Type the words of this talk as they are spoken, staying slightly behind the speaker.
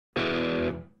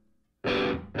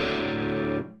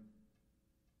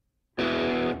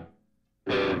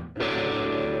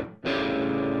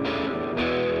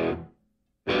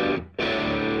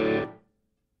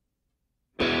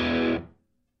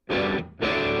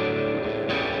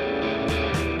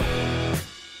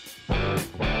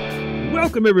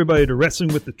Welcome, everybody, to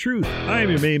Wrestling with the Truth. I am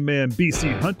your main man,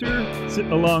 BC Hunter,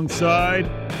 sitting alongside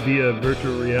via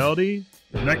virtual reality,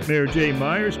 Nightmare Jay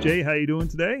Myers. Jay, how you doing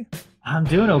today? I'm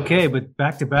doing okay, but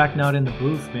back to back, not in the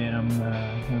booth, man.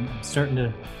 I'm starting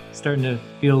to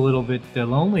feel a little bit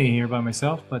lonely here by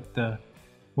myself, but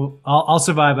well, I'll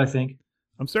survive, I think.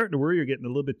 I'm starting to worry you're getting a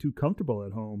little bit too comfortable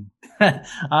at home.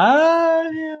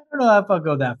 I don't know if I'll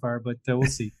go that far, but we'll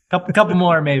see. Couple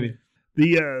more, maybe.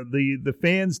 The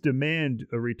fans demand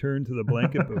a return to the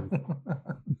blanket booth.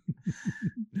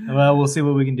 Well, we'll see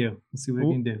what we can do.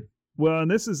 Well, and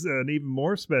this is an even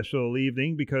more special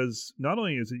evening because not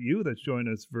only is it you that's joined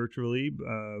us virtually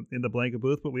in the blanket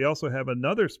booth, but we also have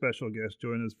another special guest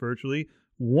join us virtually.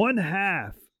 One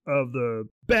half of the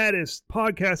baddest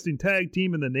podcasting tag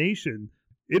team in the nation.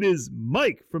 It is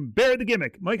Mike from Bear the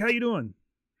Gimmick. Mike, how you doing?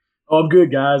 Oh, I'm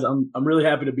good, guys. I'm really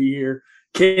happy to be here.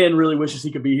 Ken really wishes he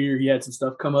could be here. He had some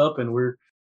stuff come up, and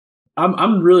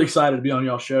I'm really excited to be on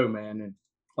y'all's show, man. And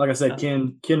like I said,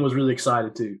 Ken was really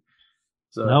excited too.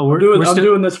 So I'm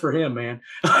doing this for him, man.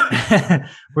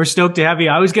 We're stoked to have you.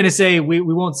 I was going to say we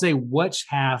won't say which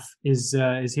half is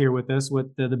here with us,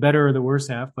 what the better or the worse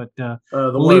half, but the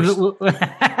worst.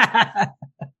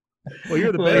 Well,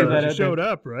 you're the better that you showed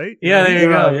up, right? Yeah, there you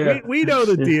go. Yeah. We know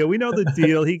the deal. We know the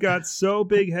deal. He got so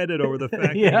big-headed over the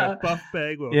fact that Buff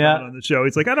Bagwell coming on the show.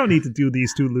 He's like, I don't need to do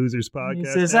these two losers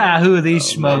podcasts. He says, who are these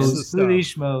schmoes? Who are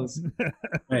these schmoes?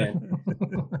 Man.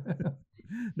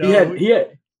 No,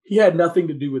 he had nothing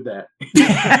to do with that.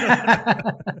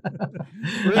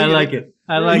 I like it.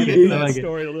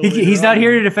 He's not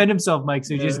here to defend himself, Mike,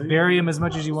 so just bury him as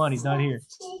much as you want. He's not here.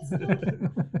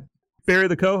 Barry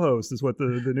the co-host is what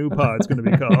the new pod's going to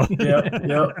be called.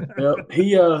 Yep.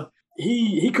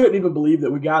 He couldn't even believe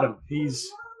that we got him.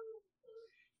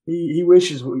 He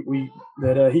wishes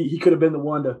he could have been the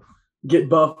one to get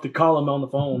Buff to call him on the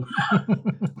phone.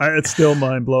 It's still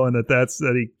mind blowing that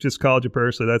he just called you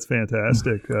personally. That's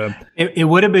fantastic. It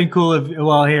would have been cool if.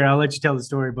 Well, here I'll let you tell the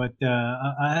story, but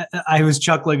I was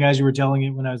chuckling as you were telling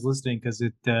it when I was listening because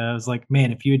I was like,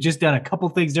 man, if you had just done a couple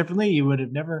things differently, you would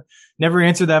have never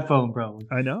answered that phone, probably.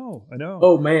 I know.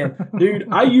 Oh man, dude,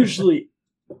 I usually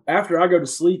after I go to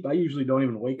sleep, I usually don't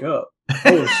even wake up.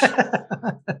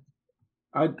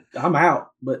 I'm out,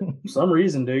 but for some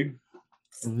reason, dude.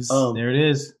 There it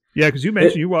is. Yeah, because you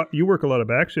mentioned you work a lot of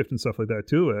back shift and stuff like that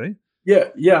too, eh?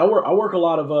 Yeah. I work a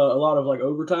lot of like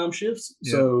overtime shifts.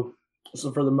 Yeah.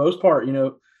 So for the most part,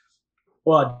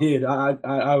 well, I did. I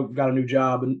got a new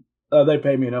job and they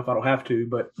pay me enough. I don't have to,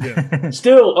 but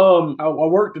still, I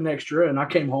worked an extra and I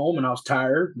came home and I was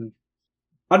tired. And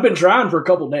I'd been trying for a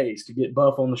couple of days to get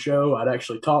Buff on the show. I'd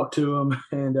actually talked to him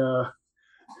and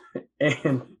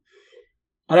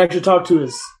I'd actually talked to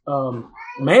his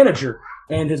manager.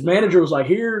 And his manager was like,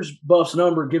 "Here's Buff's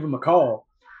number. Give him a call."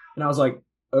 And I was like,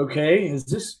 "Okay, is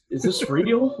this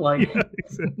real?" Like,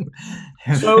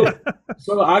 so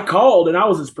I called, and I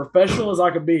was as professional as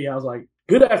I could be. I was like,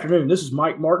 "Good afternoon. This is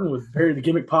Mike Martin with Barry the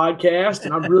Gimmick podcast,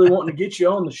 and I'm really wanting to get you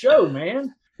on the show,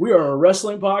 man. We are a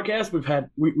wrestling podcast.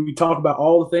 We talk about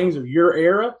all the things of your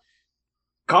era.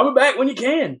 Call me back when you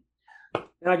can."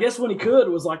 And I guess when he could,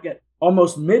 it was like at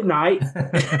almost midnight.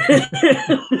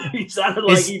 He sounded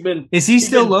like he'd been. Is he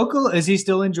still local? Is he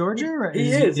still in Georgia? Or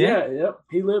he is. Yeah. Yep.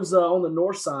 He lives on the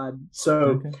north side.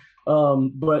 So,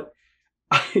 but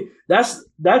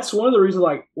that's one of the reasons.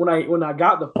 Like when I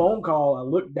got the phone call, I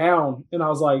looked down and I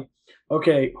was like,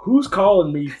 okay, who's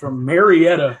calling me from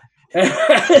Marietta?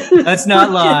 Let's not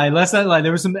lie.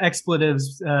 There were some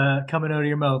expletives coming out of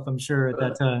your mouth, I'm sure, at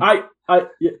that time.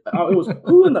 It was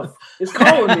who in the is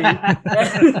calling me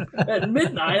at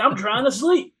midnight? I'm trying to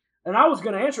sleep, and I was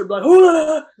going to answer, like,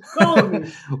 who calling me?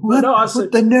 I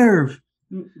said the nerve.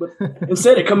 But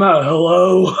instead, it come out,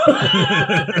 hello,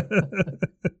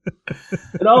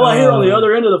 and all I hear on the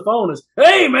other end of the phone is,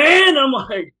 "Hey, man!" I'm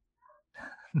like.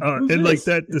 And this? Like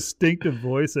that distinctive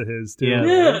voice of his too.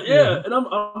 Yeah. And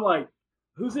I'm like,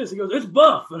 who's this? He goes, "It's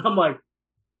Buff," and I'm like,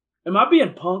 am I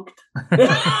being punked?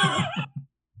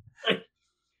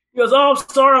 He goes, "Oh, I'm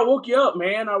sorry, I woke you up,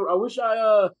 man. I wish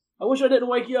I didn't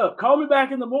wake you up. Call me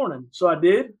back in the morning." So I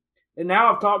did, and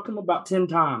now I've talked to him about 10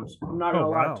 times. I'm not gonna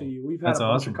lie to you. We've had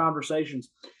bunch of conversations.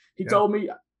 He told me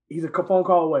he's a phone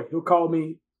call away. He'll call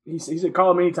me. He said,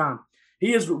 "Call him anytime."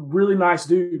 He is a really nice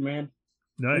dude, man.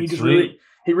 Nice.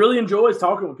 He really enjoys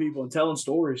talking with people and telling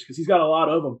stories because he's got a lot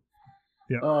of them.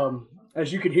 Yeah.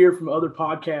 As you could hear from other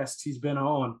podcasts he's been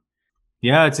on.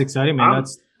 Yeah, it's exciting, man.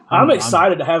 I'm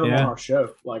excited to have him on our show.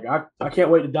 Like I can't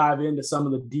wait to dive into some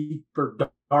of the deeper,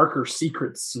 darker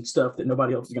secrets and stuff that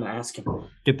nobody else is going to ask him.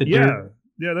 Get the dirt.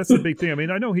 Yeah, that's the big thing. I mean,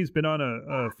 I know he's been on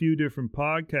a few different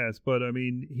podcasts, but I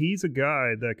mean, he's a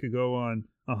guy that could go on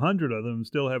 100 of them and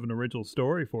still have an original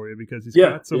story for you because he's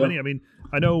got so many. I mean,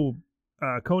 I know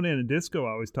Conan and Disco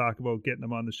always talk about getting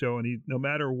him on the show, and he, no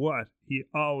matter what, he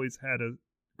always had a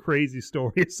crazy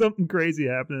story, something crazy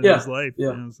happened in his life.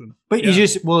 Yeah. You know, so, but you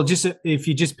just if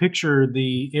you just picture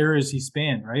the eras he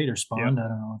spanned, right? Or spawned, I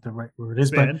don't know what the right word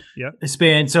is, but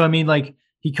spanned. So I mean, like,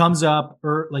 he comes up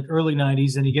like early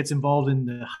 90s and he gets involved in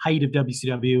the height of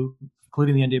WCW,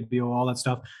 including the NWO, all that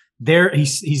stuff. There,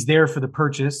 he's there for the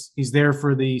purchase. He's there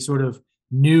for the sort of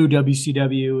new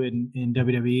WCW and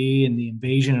WWE and the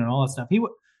invasion and all that stuff.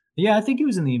 I think he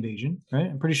was in the invasion, right?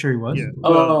 I'm pretty sure he was.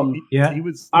 Yeah, he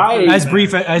was. As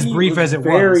brief as it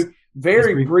was.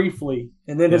 Very briefly,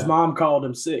 and then his mom called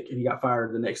him sick, and he got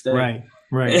fired the next day. Right.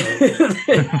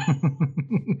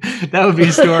 That would be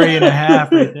a story and a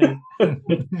half, right there.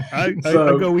 I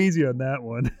go easy on that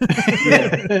one.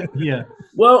 Yeah.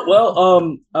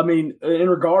 Well. I mean, in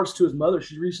regards to his mother,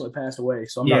 she recently passed away,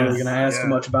 so I'm not really going to ask too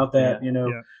much about that. You know,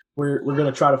 we're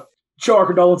going to try to show our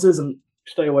condolences and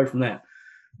stay away from that.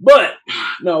 But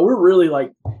no, we're really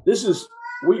like,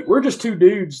 we're just two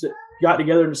dudes that got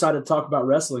together and decided to talk about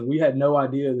wrestling. We had no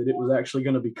idea that it was actually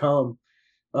going to become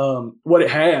what it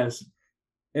has.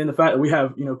 And the fact that we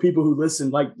have, people who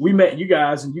listen, like we met you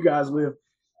guys and you guys live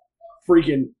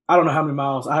freaking, I don't know how many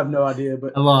miles. I have no idea,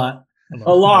 but a lot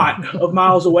of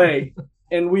miles away.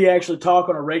 And we actually talk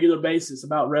on a regular basis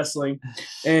about wrestling.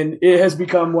 And it has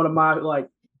become one of my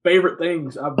favorite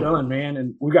things I've done, man.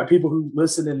 And we got people who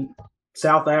listen in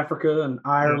South Africa and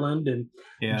Ireland and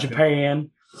Japan.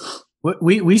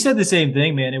 We said the same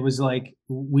thing, man. It was like,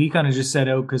 we kind of just set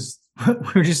out because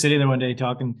we were just sitting there one day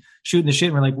talking, shooting the shit.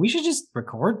 And we're like, we should just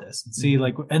record this and see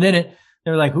and then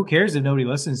they were like, who cares if nobody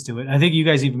listens to it? I think you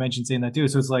guys even mentioned saying that too.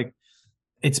 So it's like,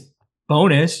 it's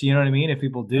bonus, you know what I mean? If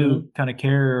people do kind of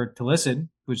care to listen,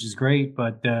 which is great,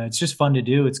 but it's just fun to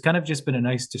do. It's kind of just been a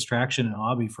nice distraction and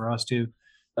hobby for us too.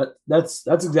 That's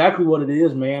exactly what it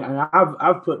is, man. And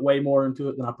I've put way more into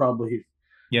it than I probably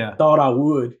thought I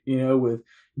would, with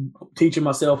teaching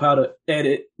myself how to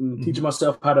edit and teaching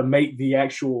myself how to make the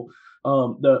actual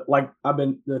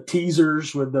the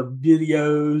teasers with the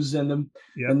videos and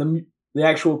the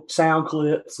actual sound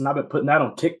clips, and I've been putting that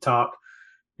on TikTok,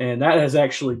 and that has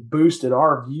actually boosted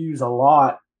our views a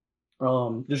lot.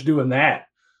 Just doing that.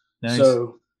 Nice.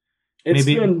 So it's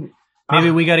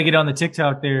maybe we got to get on the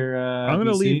TikTok there. I'm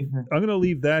gonna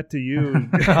leave that to you.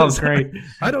 Oh, great!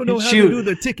 I don't know how to do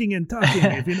the ticking and talking.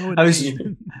 If you know what I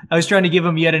mean. I was trying to give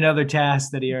him yet another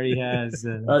task that he already has.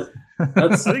 I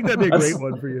think that'd be a great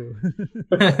one for you.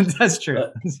 That's true.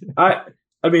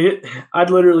 I'd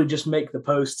literally just make the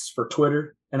posts for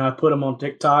Twitter and I put them on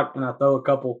TikTok and I throw a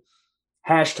couple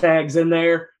hashtags in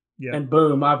there and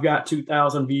boom, I've got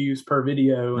 2,000 views per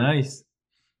video. Nice.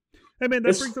 Hey man,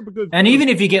 that brings up a good And even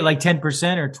if you get like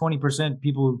 10% or 20%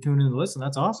 people who tune in to listen,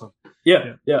 that's awesome.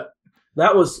 Yeah.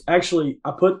 That was actually,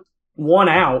 I put one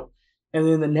out and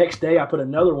then the next day I put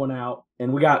another one out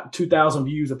and we got 2,000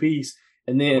 views a piece.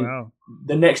 And then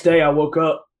the next day I woke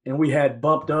up and we had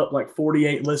bumped up like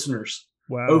 48 listeners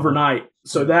overnight.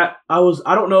 So that I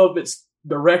don't know if it's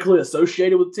directly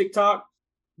associated with TikTok,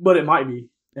 but it might be.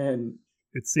 And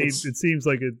it seems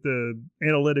like the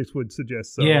analytics would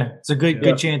suggest so. Yeah, it's a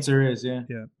good chance there is. Yeah.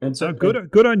 And so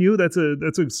good on you. That's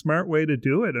a smart way to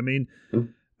do it. I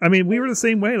mean, we were the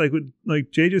same way.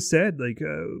 Like Jay just said,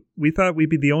 we thought we'd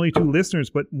be the only two listeners,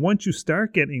 but once you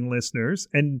start getting listeners,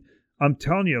 and I'm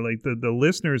telling you, like the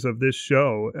listeners of this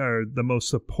show are the most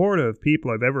supportive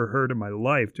people I've ever heard in my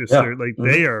life.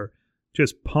 They are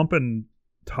just pumping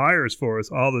tires for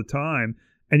us all the time.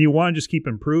 And you want to just keep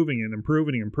improving and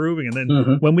improving and improving. And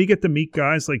then when we get to meet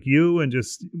guys like you and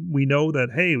we know that,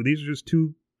 hey, these are just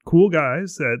two cool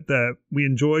guys that we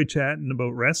enjoy chatting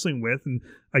about wrestling with. And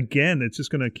again, it's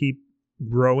just going to keep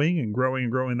growing and growing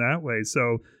and growing that way.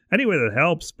 So anyway, that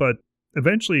helps. But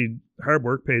eventually hard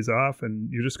work pays off and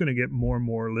you're just going to get more and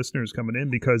more listeners coming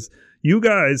in because you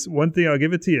guys, one thing I'll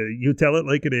give it to you, you tell it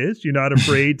like it is. You're not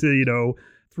afraid to,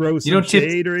 throw some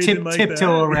shade or anything like that.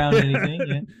 Tiptoe around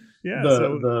anything. Yeah,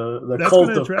 the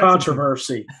cult of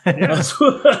controversy.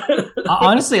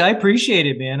 Honestly, I appreciate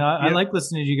it, man. I like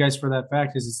listening to you guys for that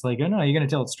fact because it's like, oh no, you're going to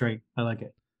tell it straight. I like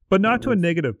it, but not to a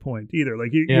negative point either. Like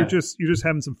you're just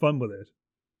having some fun with it.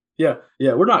 Yeah.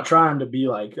 We're not trying to be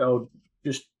like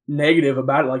just negative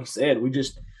about it. Like you said, we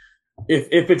just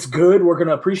if it's good, we're going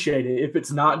to appreciate it. If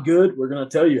it's not good, we're going to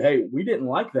tell you, hey, we didn't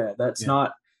like that. That's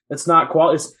not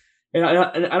quality. And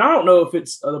I don't know if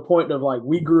it's the point of like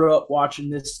we grew up watching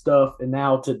this stuff and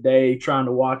now today trying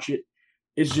to watch it.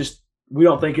 It's just we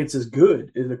don't think it's as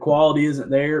good. The quality isn't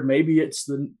there. Maybe it's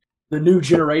the new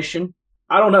generation.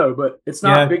 I don't know, but it's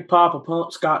not Big Papa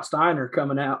Pump Scott Steiner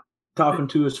coming out talking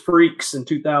to his freaks in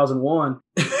 2001.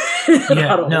 I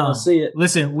don't want to see it.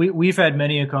 Listen, we've had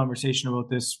many a conversation about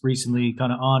this recently,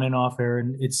 kind of on and off air,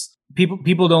 and it's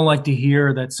people don't like to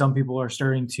hear that some people are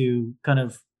starting to kind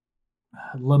of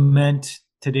lament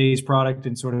today's product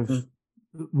and sort of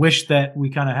wish that we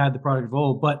kind of had the product of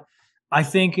old. But I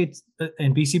think it's,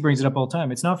 and BC brings it up all the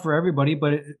time, it's not for everybody,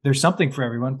 but there's something for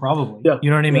everyone, probably. Yeah. You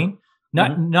know what I mean?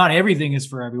 Not everything is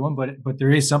for everyone, but there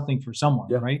is something for someone,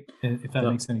 right? If that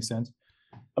makes any sense.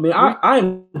 I mean,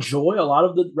 I enjoy a lot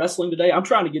of the wrestling today. I'm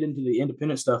trying to get into the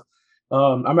independent stuff.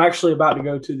 I'm actually about to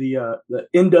go to the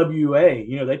NWA.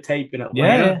 You know, they tape in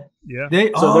Atlanta. Yeah.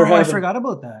 I forgot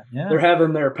about that. Yeah. They're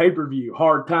having their pay-per-view,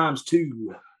 Hard Times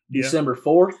 2, December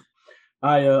 4th.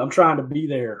 I'm trying to be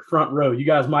there, front row. You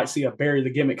guys might see a Bury the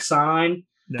Gimmick sign.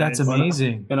 That's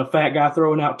amazing. And a fat guy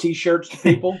throwing out T-shirts to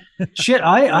people. Shit,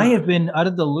 I have been out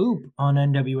of the loop on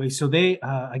NWA. So they,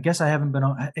 I guess I haven't been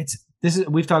on.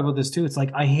 We've talked about this too. It's like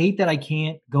I hate that I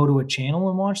can't go to a channel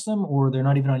and watch them, or they're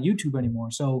not even on YouTube anymore.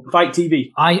 So Fight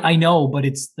TV. I know, but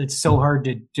it's so hard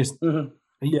to just.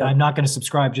 I'm not going to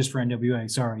subscribe just for NWA.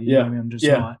 Sorry. You know what I mean? I'm just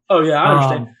not. Oh yeah, I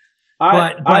understand.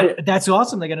 But that's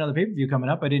awesome. They got another pay-per-view coming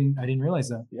up. I didn't realize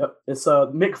that. Yep, it's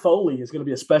Mick Foley is going to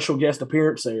be a special guest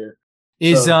appearance there.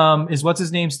 Is what's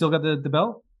his name still got the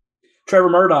belt? Trevor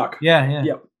Murdoch. Yeah.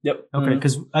 Yep. Okay,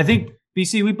 because I think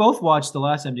BC, we both watched the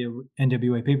last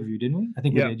NWA pay-per-view, didn't we? I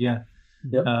think we did. Yeah.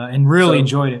 Yep. And really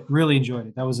enjoyed it. Really enjoyed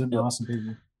it. That was an awesome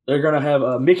pay-per-view. They're gonna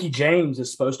have Mickey James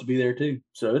is supposed to be there too,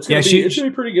 so it's gonna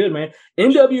be pretty good, man.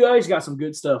 NWA's got some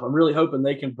good stuff. I'm really hoping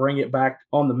they can bring it back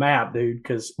on the map, dude.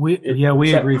 Because we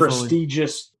agree.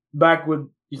 Prestigious. Fully. Back when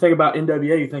you think about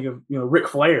NWA, you think of Ric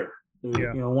Flair.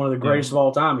 One of the greatest of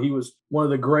all time. He was one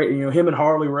of the great. Him and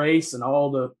Harley Race and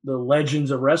all the legends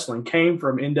of wrestling came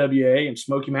from NWA and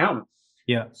Smoky Mountain.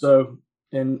 Yeah. So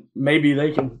and maybe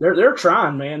they can. They're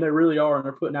trying, man. They really are, and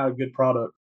they're putting out a good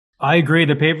product. I agree.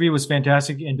 The pay-per-view was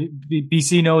fantastic, and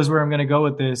BC knows where I'm going to go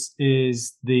with this.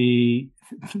 Is the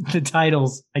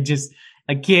titles?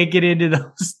 I can't get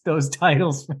into those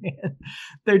titles, man.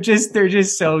 They're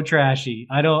just so trashy.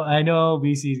 I know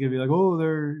BC is gonna be like, oh,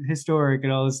 they're historic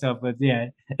and all this stuff, but yeah,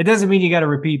 it doesn't mean you got to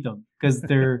repeat them because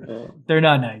they're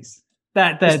not nice.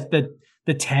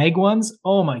 The tag ones,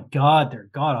 oh my god, they're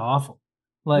god awful.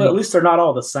 Like, well, at least they're not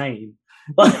all the same.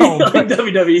 Like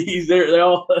WWE's, they're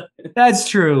all. That's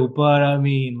true, but I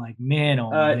mean, like, man,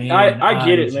 man, I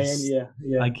get it, man.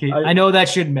 Yeah. I know that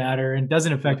shouldn't matter and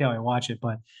doesn't affect how I watch it,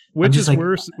 but which is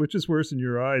worse? Which is worse in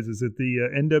your eyes? Is it the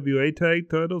NWA tag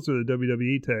titles or the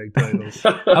WWE tag titles?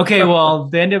 Okay, well,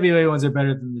 the NWA ones are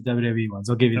better than the WWE ones.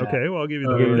 I'll give you that. Okay, well, I'll give you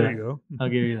that. There you go. I'll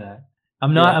give you that.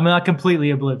 I'm not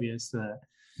completely oblivious to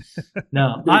that.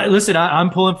 No, I'm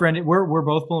pulling for we're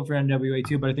both pulling for NWA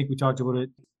too, but I think we talked about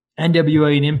it.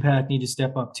 NWA and Impact need to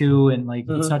step up too, and like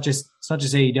it's not just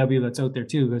AEW that's out there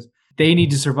too, because they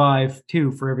need to survive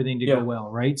too for everything to go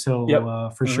well, right? So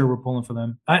for sure we're pulling for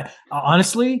them. I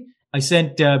honestly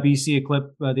sent BC a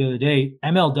clip the other day.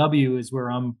 MLW is where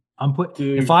I'm put.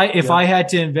 Dude, if I had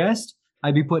to invest,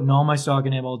 I'd be putting all my stock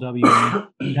in MLW.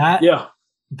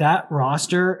 That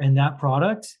roster and that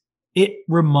product, it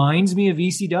reminds me of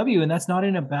ECW, and that's not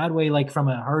in a bad way, like from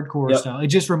a hardcore style. It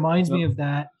just reminds me of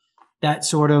that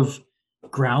sort of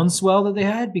groundswell that they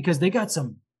had, because they got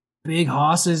some big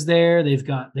hosses there. They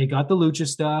got the lucha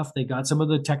stuff. They got some of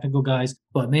the technical guys,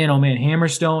 but man, oh man,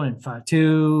 Hammerstone and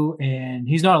Fatu, and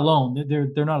he's not alone.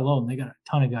 They're not alone. They got a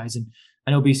ton of guys, and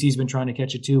I know BC's been trying to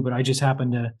catch it too, but I just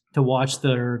happened to watch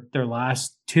their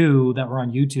last two that were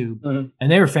on YouTube,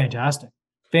 and they were fantastic.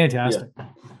 Fantastic.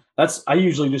 Yeah. I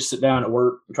usually just sit down at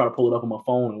work and try to pull it up on my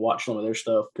phone and watch some of their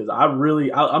stuff, because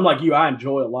I'm like you. I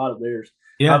enjoy a lot of theirs.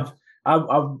 Yeah.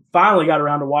 I finally got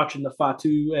around to watching the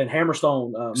Fatu and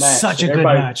Hammerstone match. Such a good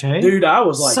match, hey? Dude, I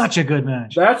was like... Such a good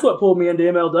match. That's what pulled me into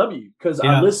MLW, because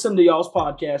I listened to y'all's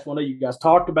podcast. One day you guys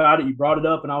talked about it. You brought it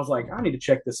up, and I was like, I need to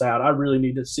check this out. I really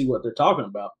need to see what they're talking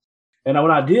about. And when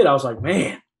I did, I was like,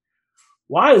 man,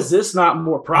 why is this not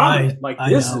more prominent?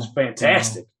 This is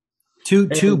fantastic.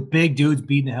 Two big dudes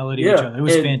beating the hell out of each other. It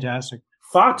was fantastic.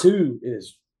 Fatu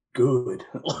is good.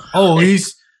 Oh,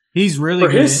 He's really for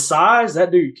good. His size,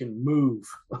 that dude can move.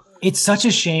 It's such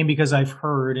a shame, because I've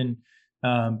heard, and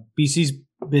BC's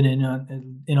been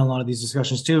in a lot of these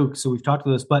discussions too, so we've talked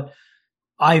about this, but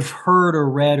I've heard or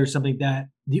read or something that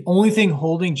the only thing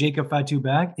holding Jacob Fatu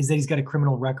back is that he's got a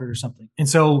criminal record or something. And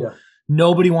so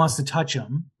nobody wants to touch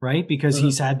him, right? Because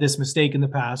he's had this mistake in the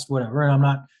past, whatever. And I'm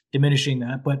not diminishing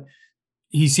that, but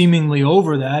he's seemingly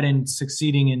over that and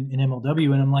succeeding in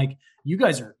MLW. And I'm like, you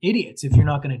guys are idiots if you're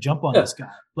not going to jump on this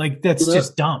guy. Like, that's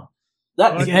just dumb.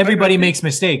 Everybody makes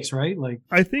mistakes, right? Like,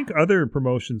 I think other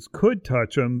promotions could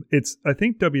touch him. I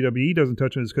think WWE doesn't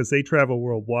touch him because they travel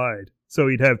worldwide. So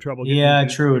he'd have trouble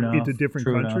getting into different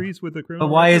countries with the criminal.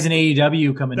 But why isn't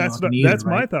AEW coming? That's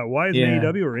my thought. Why isn't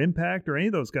AEW or Impact or any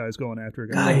of those guys going after a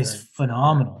guy? Guy is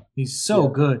phenomenal. He's so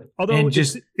good. Although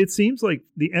it seems like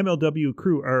the MLW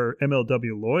crew are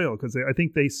MLW loyal because I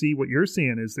think they see what you're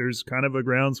seeing is there's kind of a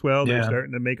groundswell. They're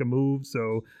starting to make a move.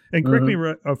 So, and correct me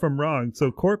if I'm wrong.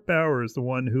 So Court Bauer is the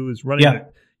one who is running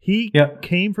it. He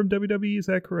came from WWE. Is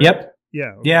that correct? Yep. Yeah.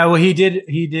 Okay. Yeah. Well, he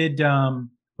did.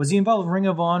 Was he involved with Ring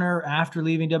of Honor after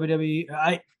leaving WWE?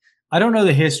 I don't know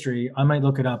the history. I might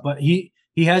look it up, but he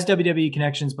has WWE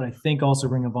connections, but I think also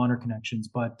Ring of Honor connections.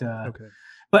 But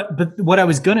but what I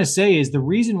was gonna say is the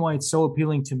reason why it's so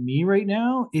appealing to me right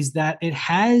now is that it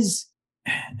has,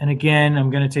 and again,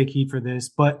 I'm gonna take heat for this,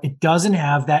 but it doesn't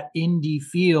have that indie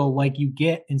feel like you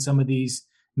get in some of these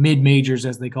mid majors,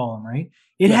 as they call them. Right?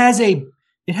 It has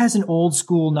an old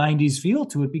school '90s feel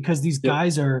to it because these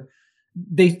guys are.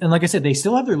 And like I said, they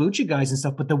still have their lucha guys and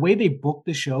stuff, but the way they book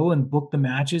the show and book the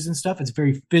matches and stuff, it's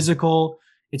very physical.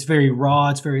 It's very raw.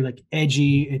 It's very like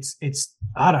edgy. It's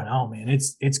I don't know, man.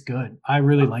 It's good. I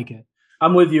really like it.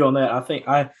 I'm with you on that. I think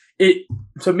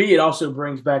to me, it also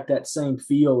brings back that same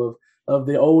feel of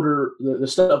the older, the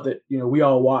stuff that, we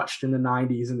all watched in the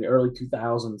 90s and the early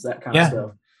 2000s, that kind of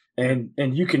stuff.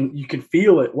 And you can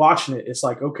feel it watching it. It's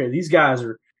like, okay, these guys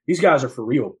are for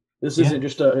real. This isn't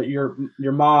just your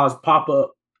ma's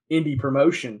pop-up indie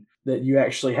promotion that you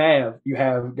actually have. You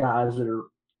have guys that are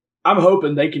 – I'm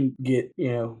hoping they can get,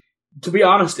 to be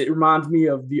honest, it reminds me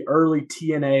of the early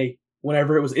TNA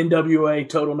whenever it was NWA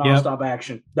Total Nonstop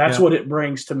Action. That's what it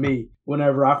brings to me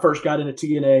whenever I first got into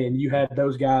TNA and you had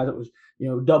those guys. It was,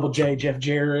 Double J, Jeff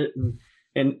Jarrett,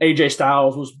 and AJ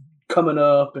Styles was coming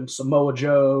up and Samoa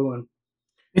Joe and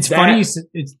 – It's funny.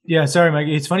 Sorry, Mike.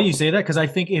 It's funny you say that because I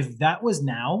think if that was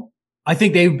now, I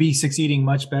think they would be succeeding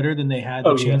much better than they had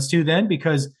the chance to then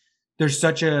because there's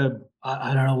such a,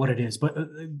 I don't know what it is, but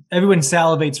everyone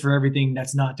salivates for everything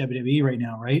that's not WWE right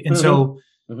now, right? And so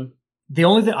the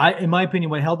only thing, in my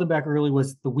opinion, what held them back early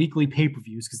was the weekly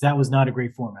pay-per-views because that was not a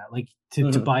great format, like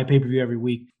to buy pay-per-view every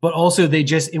week. But also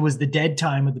it was the dead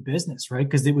time of the business, right?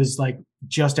 Because it was like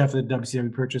just after the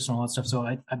WCW purchase and all that stuff.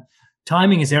 So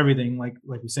timing is everything, like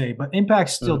we say, but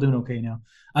Impact's still doing okay now.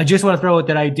 I just want to throw it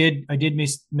that I did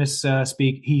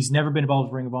misspeak. He's never been involved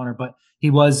with Ring of Honor, but he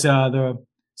was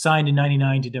signed in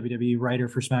 '99 to WWE, writer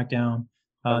for SmackDown.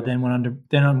 Then went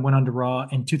on to Raw.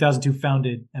 In 2002,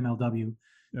 founded MLW.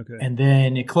 Okay, and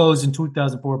then it closed in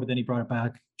 2004, but then he brought it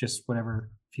back just a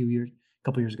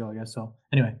couple years ago, I guess. So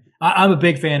anyway, I'm a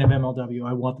big fan of MLW.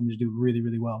 I want them to do really,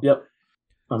 really well. Yep.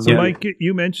 So, Mike,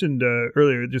 you mentioned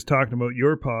earlier, just talking about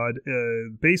your pod,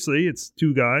 basically it's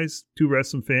two guys, two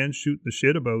wrestling fans shooting the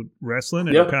shit about wrestling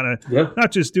and kind of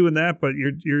not just doing that, but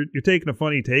you're taking a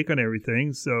funny take on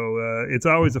everything. So it's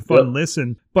always a fun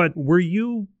listen. But were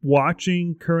you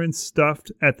watching current stuff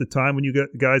at the time when you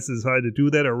guys decided to do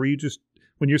that? Or were you just,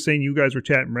 when you're saying you guys were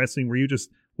chatting wrestling, were you just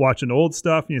watching old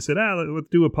stuff and you said, let's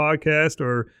do a podcast?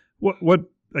 Or what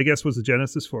I guess was the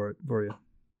genesis for you?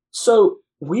 So,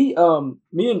 me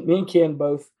and Ken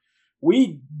both,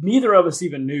 neither of us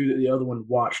even knew that the other one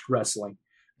watched wrestling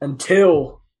and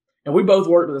we both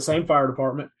worked at the same fire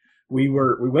department. We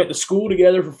went to school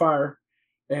together for fire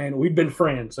and we'd been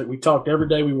friends. Like we talked every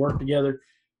day. We worked together.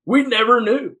 We never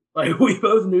knew, like we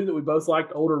both knew that we both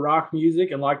liked older rock music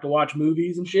and liked to watch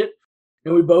movies and shit.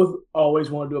 And we both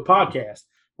always wanted to do a podcast.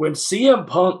 When CM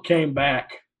Punk came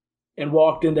back and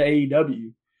walked into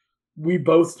AEW, we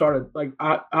both started, like,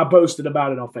 I posted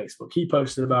about it on Facebook. He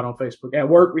posted about it on Facebook. At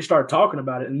work, we started talking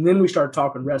about it, and then we started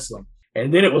talking wrestling.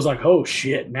 And then it was like, oh,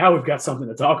 shit, now we've got something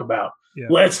to talk about. Yeah.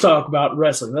 Let's talk about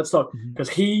wrestling. Let's talk. Because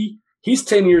he's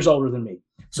 10 years older than me.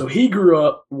 So he grew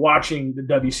up watching the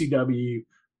WCW,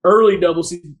 early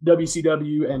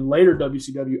WCW, and later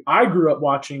WCW. I grew up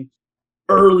watching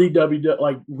early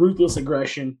like Ruthless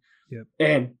Aggression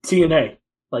and TNA.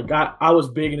 Like, I was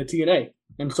big into TNA.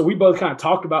 And so we both kind of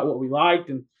talked about what we liked,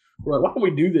 and we're like, why don't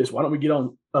we do this? Why don't we get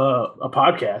on a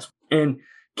podcast? And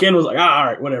Ken was like, all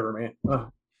right, whatever,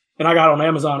 man. And I got on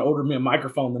Amazon, ordered me a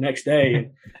microphone the next day,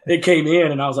 and it came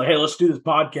in, and I was like, hey, let's do this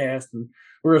podcast, and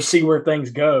we're going to see where things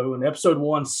go. And episode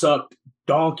 1 sucked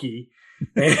donkey.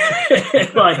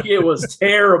 And like, it was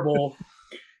terrible.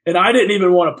 And I didn't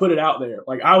even want to put it out there.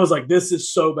 Like, I was like, this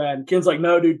is so bad. And Ken's like,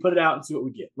 no, dude, put it out and see what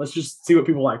we get. Let's just see what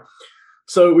people like.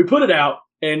 So we put it out.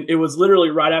 And it was literally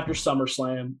right after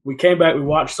SummerSlam. We came back, we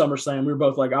watched SummerSlam. We were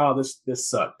both like, oh, this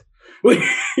sucked.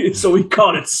 So we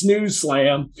called it Snooze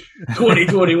Slam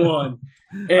 2021.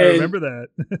 And, I remember that.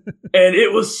 And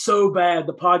it was so bad.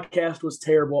 The podcast was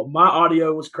terrible. My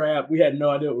audio was crap. We had no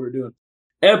idea what we were doing.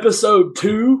 Episode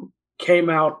 2 came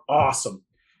out awesome.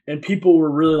 And people were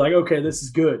really like, okay, this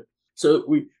is good. So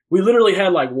we literally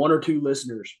had like 1 or 2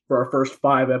 listeners for our first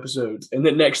 5 episodes. And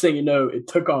then next thing you know, it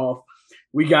took off.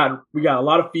 We got a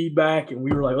lot of feedback, and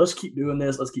we were like, let's keep doing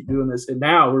this. Let's keep doing this. And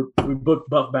now we booked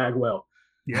Buff Bagwell.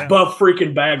 Yeah. Buff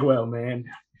freaking Bagwell, man.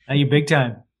 Are you big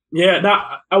time? Yeah,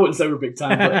 I wouldn't say we're big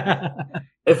time, but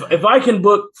if I can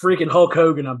book freaking Hulk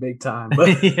Hogan, I'm big time.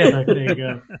 But yeah, there you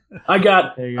go.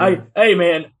 Hey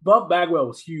man, Buff Bagwell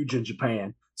was huge in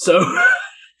Japan, so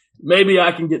maybe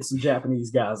I can get some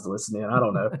Japanese guys to listen in. I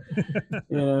don't know.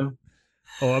 You know.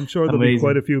 Oh, I'm sure there'll be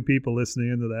quite a few people listening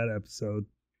into that episode.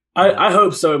 I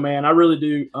hope so, man. I really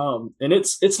do. And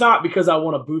it's not because I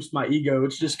want to boost my ego.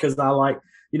 It's just because I want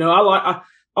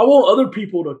other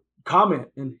people to comment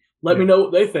and let me know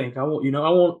what they think. I want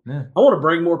to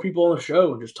bring more people on the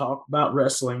show and just talk about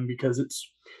wrestling, because it's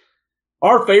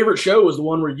our favorite show was the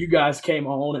one where you guys came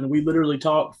on and we literally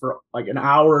talked for like an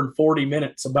hour and 40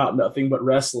 minutes about nothing but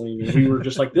wrestling. And we were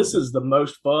just like, this is the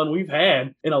most fun we've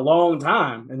had in a long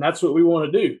time. And that's what we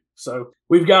want to do. So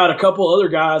we've got a couple other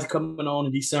guys coming on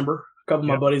in December, a couple of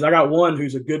my buddies. I got one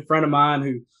who's a good friend of mine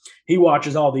who he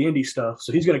watches all the indie stuff.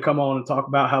 So he's going to come on and talk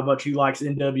about how much he likes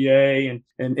NWA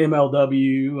and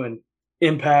MLW and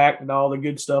Impact and all the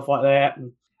good stuff like that.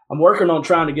 And I'm working on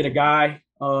trying to get a guy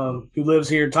who lives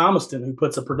here in Thomaston who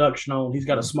puts a production on. He's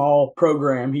got a small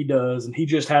program he does, and he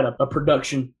just had a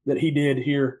production that he did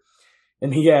here.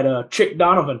 And he had Chick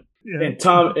Donovan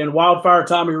and Wildfire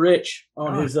Tommy Rich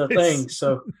on his thing.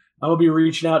 So I'm going to be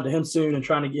reaching out to him soon and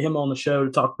trying to get him on the show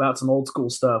to talk about some old school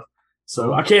stuff.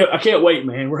 So I can't wait,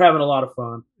 man. We're having a lot of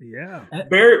fun. Yeah.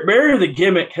 Barry the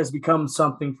Gimmick has become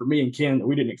something for me and Ken that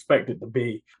we didn't expect it to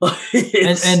be.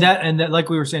 and that, like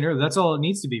we were saying earlier, that's all it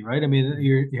needs to be, right? I mean,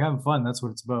 you're having fun. That's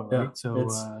what it's about, right? So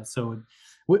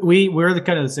we're the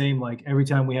kind of the same. Like every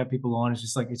time we have people on, it's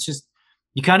just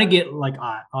you kind of get like,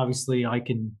 obviously I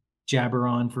can jabber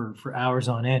on for hours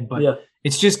on end, but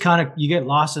it's just kind of, you get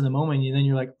lost in the moment, and then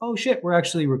you're like, oh shit, we're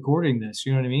actually recording this.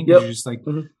 You know what I mean? You're just like,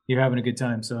 you're having a good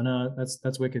time. So no,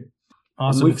 that's wicked.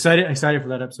 Awesome. Excited for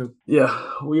that episode. Yeah,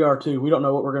 we are too. We don't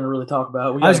know what we're going to really talk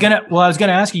about. I was going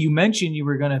to ask you, you mentioned you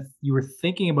were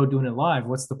thinking about doing it live.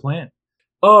 What's the plan?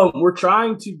 We're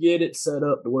trying to get it set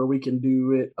up to where we can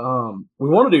do it. We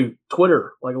want to do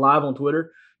Twitter, like live on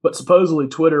Twitter, but supposedly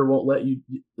Twitter won't let you,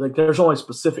 like there's only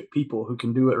specific people who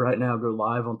can do it right now, go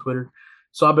live on Twitter.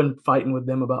 So I've been fighting with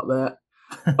them about that.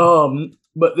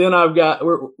 But then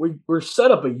we're set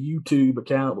up a YouTube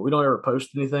account, but we don't ever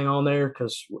post anything on there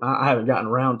because I haven't gotten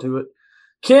around to it.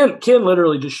 Ken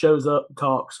literally just shows up and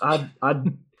talks.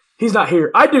 He's not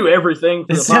here. I do everything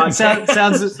for the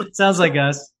podcast. Sounds like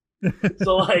us.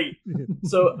 So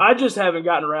I just haven't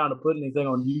gotten around to putting anything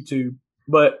on YouTube.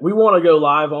 But we want to go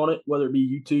live on it, whether it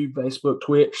be YouTube, Facebook,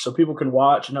 Twitch, so people can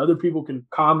watch and other people can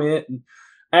comment and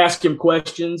ask him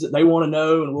questions that they want to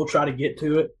know, and we'll try to get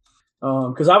to it.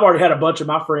 Because I've already had a bunch of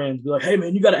my friends be like, "Hey,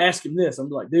 man, you got to ask him this." I'm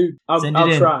like, "Dude, I'll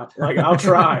try. Like, I'll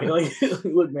try. Like,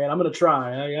 look, man, I'm going to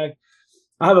try.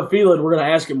 I have a feeling we're going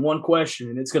to ask him one question,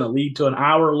 and it's going to lead to an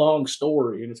hour-long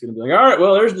story, and it's going to be like, all right,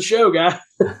 well, there's the show, guy."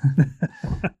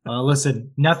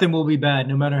 Listen, nothing will be bad,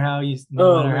 no matter how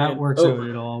it works out.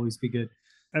 It'll always be good.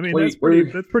 I mean, that's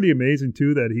pretty amazing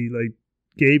too that he like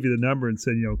gave you the number and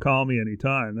said, call me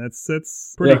anytime.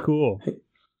 That's pretty cool.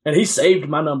 And he saved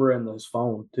my number in his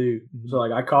phone too. So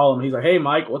like I call him, he's like, "Hey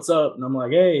Mike, what's up?" And I'm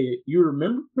like, "Hey, you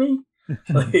remember me?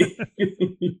 Like,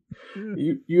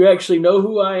 you actually know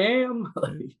who I am?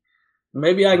 Like,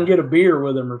 maybe I can get a beer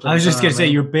with him or something." I was just gonna say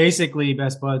you're basically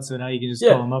best buds, so now you can just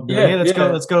call him up. And hey,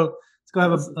 let's go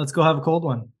have a cold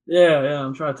one. Yeah.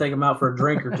 I'm trying to take him out for a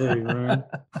drink or two, man.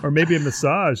 Or maybe a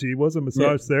massage. He was a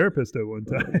massage therapist at one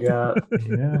time. Yeah.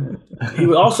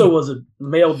 He also was a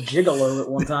male gigolo at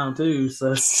one time too.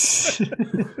 So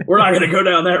we're not going to go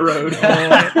down that road.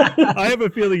 I have a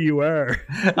feeling you are.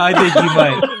 I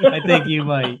think you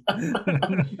might.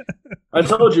 I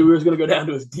told you we was going to go down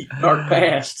to his deep dark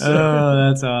past. So. Oh,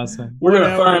 that's awesome. We're going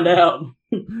to find out.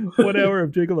 1 hour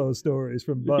of gigolo stories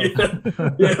from Buff.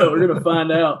 Yeah, we're going to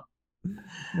find out.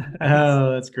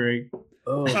 Oh, that's great.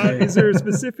 Is there a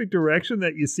specific direction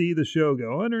that you see the show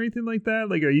going or anything like that?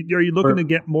 Like, are you looking to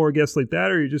get more guests like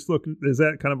that, or are you just looking? Is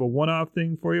that kind of a one-off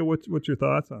thing for you? What's your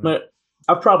thoughts on it?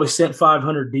 I've probably sent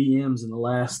 500 DMs in the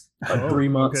last 3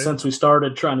 months since we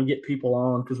started trying to get people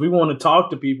on, because we want to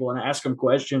talk to people and ask them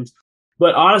questions.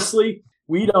 But honestly,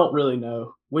 we don't really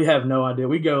know. We have no idea.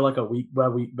 We go like a week by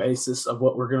week basis of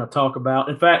what we're going to talk about.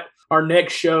 In fact, our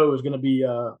next show is going to be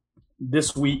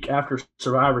this week after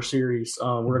Survivor Series.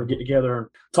 We're going to get together and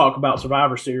talk about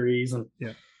Survivor Series, and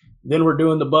then we're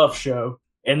doing the Buff show,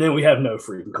 and then we have no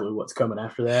freaking clue what's coming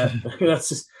after that.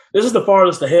 This is the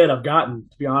farthest ahead I've gotten,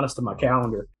 to be honest, in my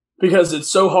calendar, because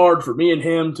it's so hard for me and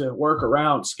him to work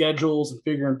around schedules and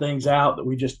figuring things out that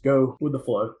we just go with the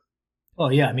flow. Oh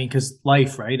yeah, I mean, because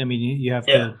life, right? I mean, you have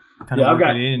to kind of work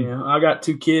it in. Yeah, I got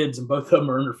 2 kids, and both of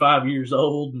them are under 5 years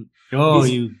old. And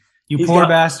you poor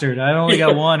bastard! I only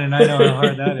got one, and I know how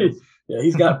hard that is. Yeah,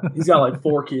 he's got like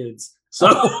 4 kids, so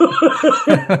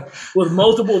with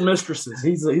multiple mistresses.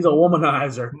 He's a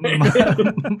womanizer.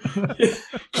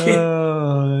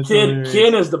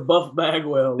 Ken is the Buff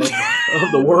Bagwell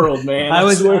of the world, man. I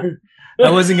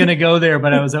wasn't going to go there,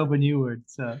 but I was hoping you would.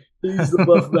 So he's the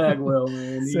Buff Bagwell,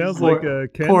 man. Sounds like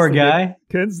poor guy.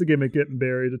 Ken's the gimmick getting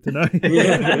buried tonight.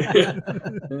 Yeah.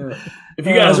 If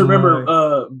you guys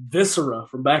remember Viscera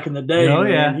from back in the day,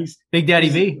 man, he's Big Daddy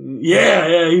V.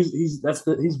 Yeah, he's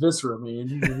Viscera,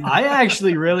 man. I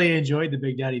actually really enjoyed the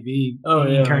Big Daddy V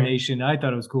incarnation. I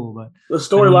thought it was cool, but the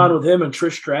storyline with him and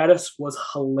Trish Stratus was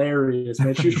hilarious,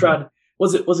 man. She was trying.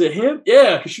 Was it him?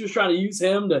 Yeah, because she was trying to use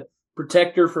him to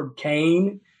protect her from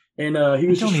Kane, and he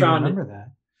was just trying to remember that.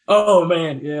 Oh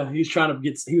man, yeah, he was trying to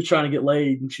get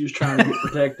laid, and she was trying to get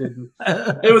protected.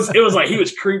 it was like he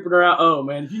was creeping her out. Oh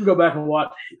man, if you can go back and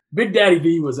watch, Big Daddy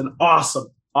V was an awesome.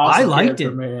 I liked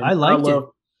it, man. I liked it.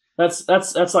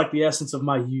 That's like the essence of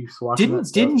my youth.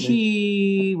 Didn't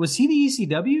he? Was he the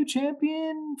ECW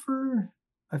champion for?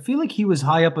 I feel like he was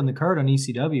high up on the card on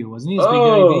ECW, wasn't he? Big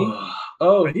Daddy V?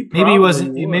 Oh, maybe he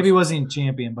wasn't. Maybe he wasn't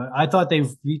champion, but I thought they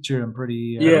featured him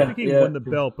pretty. I think he won the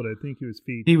belt, but I think he was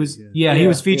featured. He was. He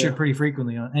was featured pretty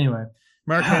frequently. Anyway,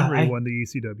 Mark Henry won the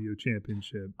ECW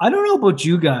championship. I don't know about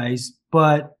you guys,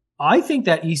 but I think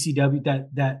that ECW,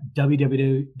 that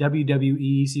WWE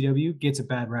ECW gets a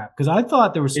bad rap because I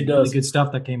thought there was some really good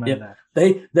stuff that came out of that.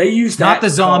 They used not the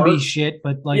zombie shit,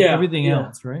 but like everything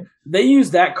else, right? They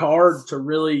used that card to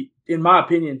really, in my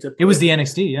opinion, it was the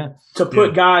NXT, to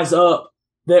put guys up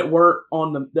that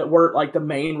weren't like the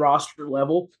main roster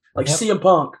level, like CM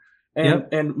Punk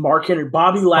and Mark Henry,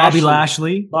 Bobby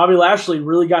Lashley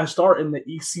really got to start in the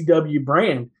ECW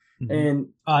brand. And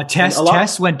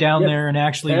Tess went down there and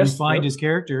actually refined his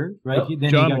character, right? Then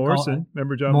John Morrison.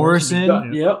 Remember John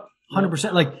Morrison? Yep.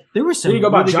 100%. Like there was some. Did you go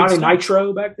about Johnny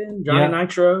Nitro back then?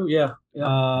 Nitro, yeah.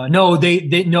 No,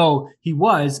 he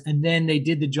was, and then they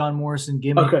did the John Morrison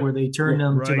gimmick where they turned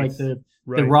him to like the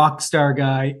rock star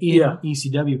guy in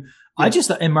ECW. I just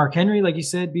thought, and Mark Henry, like you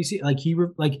said, BC, like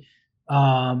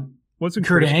what's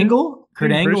Kurt Angle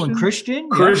and Christian.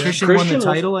 Christian won the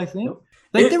title, I think.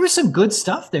 Like there was some good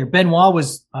stuff there. Benoit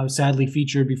was sadly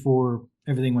featured before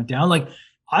everything went down. Like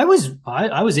I was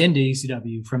into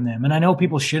ECW from them, and I know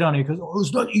people shit on it because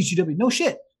it's not ECW. No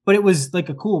shit, but it was like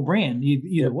a cool brand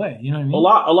either way. You know what I mean?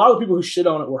 A lot of people who shit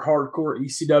on it were hardcore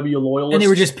ECW loyalists, and they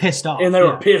were just pissed off, and they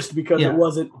were pissed because it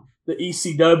wasn't the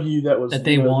ECW that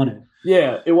they wanted.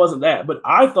 Yeah, it wasn't that, but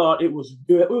I thought it was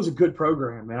a good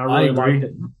program, man. I really liked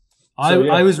it.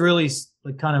 I was really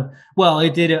like kind of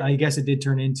I guess it did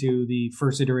turn into the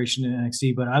first iteration in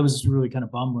NXT, but I was really kind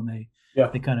of bummed when they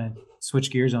kind of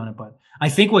switched gears on it. But I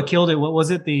think what killed it, what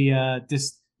was it, the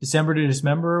December to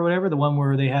Dismember or whatever, the one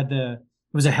where they had it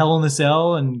was a Hell in the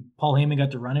Cell and Paul Heyman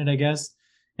got to run it, I guess,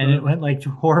 and it went like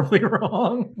horribly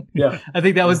wrong. Yeah, I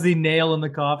think that was the nail in the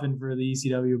coffin for the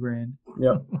ECW brand.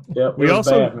 Yeah. We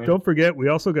also don't forget we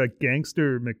also got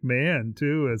Gangster McMahon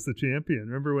too as the champion.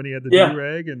 Remember when he had the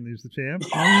do-rag and he's the champ?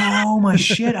 Oh my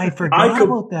shit! I forgot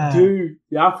about that, dude.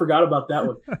 Yeah, I forgot about that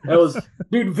one. That was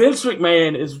Vince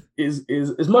McMahon is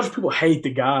as much as people hate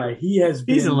the guy,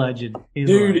 he's a legend.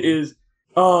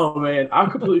 Oh man, I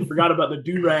completely forgot about the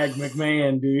do-rag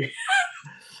McMahon, dude.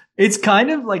 It's kind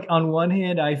of like on one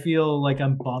hand, I feel like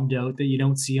I'm bummed out that you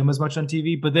don't see him as much on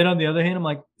TV. But then on the other hand, I'm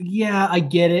like, yeah, I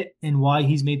get it and why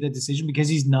he's made that decision because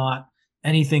he's not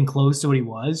anything close to what he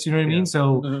was. You know what I mean?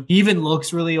 So he even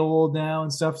looks really old now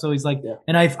and stuff. So he's like,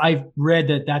 and I've read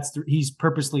that he's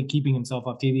purposely keeping himself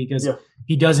off TV because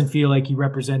he doesn't feel like he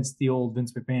represents the old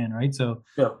Vince McMahon, right? So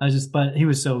but he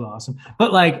was so awesome.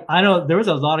 But like, there was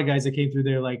a lot of guys that came through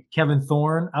there, like Kevin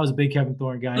Thorne. I was a big Kevin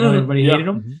Thorne guy. I know everybody hated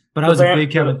him, but I was a big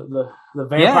Kevin. The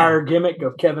vampire gimmick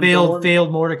of Kevin Thorne.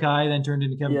 Failed Mordecai, then turned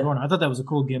into Kevin Thorne. I thought that was a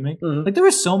cool gimmick. Like there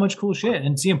was so much cool shit,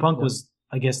 and CM Punk was,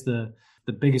 I guess, the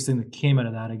biggest thing that came out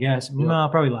of that, I guess.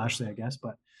 Probably Lashley, I guess.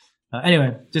 But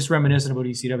Anyway, just reminiscing about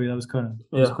ECW. That was kind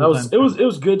of it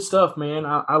was good stuff, man.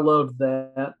 I loved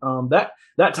that.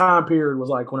 That time period was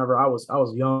like whenever I was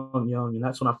young, and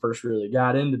that's when I first really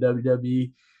got into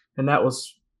WWE, and that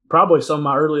was probably some of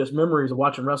my earliest memories of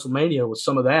watching WrestleMania was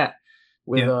some of that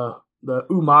with the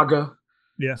Umaga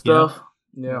stuff.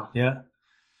 Yeah.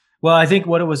 Well, I think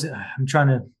what it was, I'm trying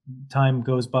to, time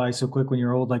goes by so quick when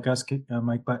you're old like us,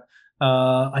 Mike, but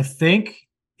I think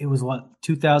it was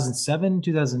 2007,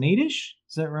 2008-ish?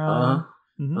 Is that right?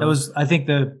 That was, I think,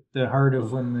 the heart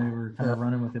of when they were kind of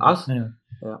running with it. Anyway.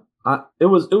 It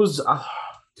was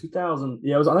 2000.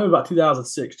 Yeah, it was, I think, about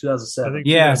 2006, 2007.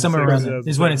 Yeah, somewhere around there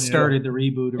is when it started, the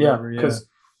reboot or whatever. Yeah,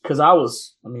 because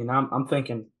I'm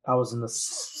thinking I was in the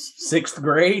 6th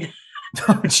grade.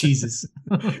 Oh, Jesus.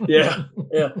 Yeah.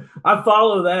 I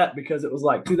follow that because it was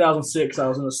like 2006. I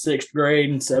was in the 6th grade,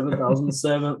 and 7th I was in the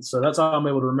 7th. So that's how I'm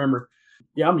able to remember.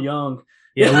 Yeah, I'm young.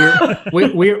 Yeah,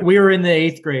 we were in the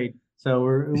 8th grade, so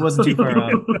it wasn't too far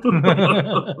off.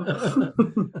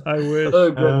 I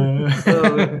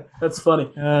wish. That's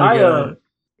funny.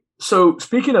 So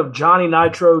speaking of Johnny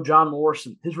Nitro, John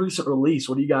Morrison, his recent release,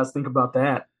 what do you guys think about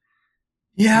that?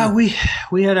 Yeah, we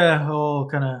had a whole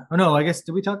kind of. Oh no, I guess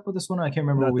did we talk about this one? I can't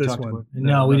remember what we talked about.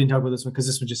 No, we didn't talk about this one because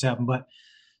this one just happened. But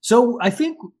so I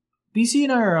think BC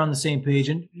and I are on the same page.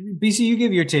 And BC, you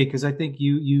give your take because I think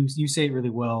you say it really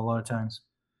well a lot of times.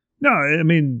 No, I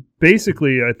mean,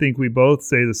 basically, I think we both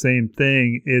say the same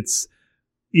thing. It's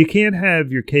you can't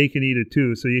have your cake and eat it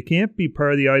too. So you can't be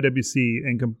part of the IWC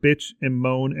and bitch and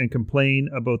moan and complain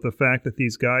about the fact that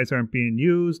these guys aren't being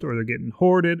used or they're getting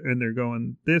hoarded and they're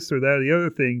going this or that or the other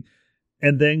thing,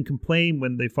 and then complain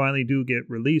when they finally do get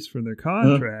released from their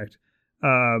contract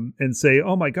and say,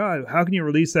 oh my God, how can you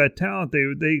release that talent?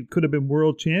 They could have been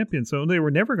world champions. So they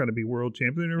were never going to be world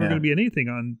champions. They were never going to be anything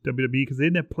on WWE because they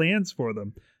didn't have plans for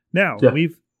them. Now,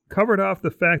 we've covered off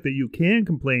the fact that you can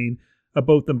complain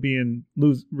about them being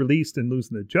released and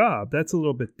losing the job. That's a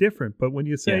little bit different. But when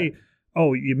you say,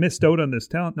 oh, you missed out on this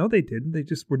talent. No, they didn't. They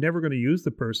just were never going to use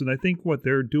the person. I think what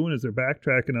they're doing is they're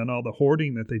backtracking on all the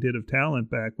hoarding that they did of talent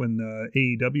back when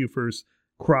AEW first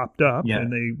cropped up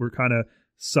and they were kind of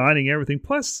signing everything.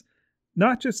 Plus,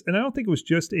 not just, and I don't think it was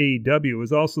just AEW, it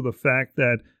was also the fact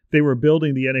that they were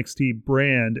building the NXT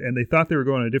brand and they thought they were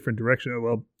going in a different direction.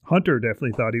 Well, Hunter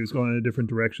definitely thought he was going in a different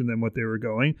direction than what they were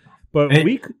going. But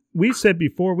we said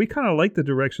before, we kind of like the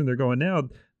direction they're going now.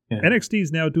 Yeah. NXT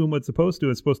is now doing what's supposed to.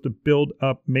 It's supposed to build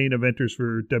up main eventers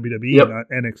for WWE, not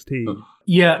NXT.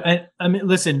 Yeah, I mean,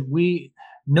 listen,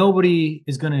 nobody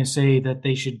is going to say that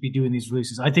they should be doing these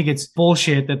releases. I think it's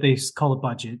bullshit that they call it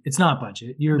budget. It's not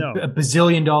budget. You're a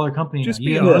bazillion-dollar company. Just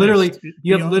you have literally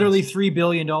 $3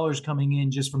 billion coming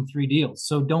in just from 3 deals.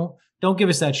 So don't give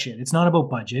us that shit. It's not about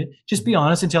budget. Just be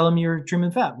honest and tell them you're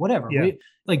trimming fat. Whatever. Yeah.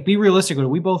 Be realistic with it.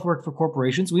 We both work for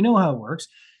corporations. We know how it works.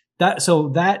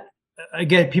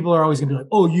 Again, people are always going to be like,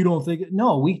 "Oh, you don't think it?"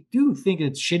 No, we do think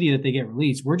it's shitty that they get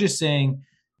released. We're just saying,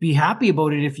 be happy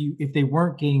about it if they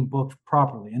weren't getting booked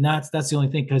properly, and that's the only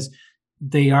thing, because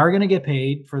they are going to get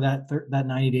paid for that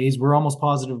 90 days. We're almost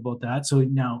positive about that. So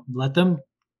now let them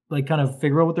kind of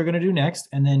figure out what they're going to do next,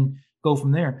 and then go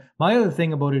from there. My other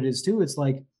thing about it is too, it's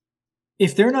like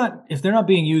if they're not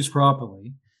being used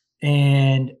properly,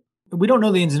 and we don't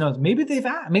know the ins and outs. Maybe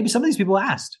maybe some of these people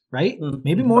asked, right? Mm-hmm.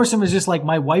 Maybe Morrison was just like,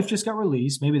 my wife just got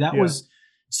released. Maybe that was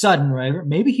sudden, right?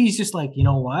 Maybe he's just like, you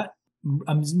know what?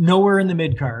 I'm nowhere in the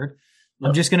mid card.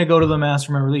 I'm just going to go to them, ask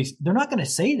for my release. They're not going to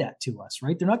say that to us,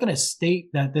 right? They're not going to state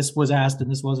that this was asked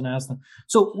and this wasn't asked.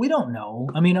 So we don't know.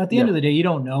 I mean, at the end of the day, you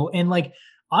don't know. And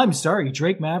I'm sorry,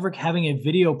 Drake Maverick having a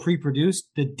video pre-produced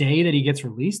the day that he gets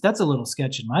released, that's a little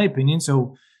sketch in my opinion.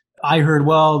 So I heard,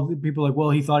 people are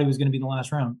like, he thought he was going to be in the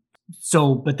last round.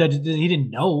 So, but that he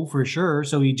didn't know for sure.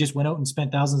 So he just went out and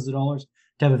spent thousands of dollars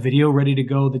to have a video ready to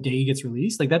go the day he gets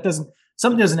released.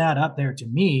 Something doesn't add up there to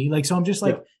me. So I'm just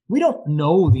we don't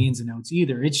know the ins and outs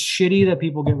either. It's shitty that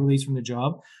people get released from the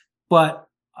job, but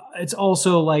it's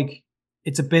also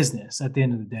it's a business at the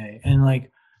end of the day. And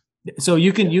so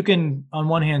you can on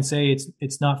one hand say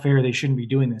it's not fair. They shouldn't be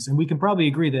doing this. And we can probably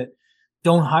agree that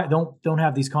don't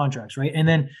have these contracts, right? And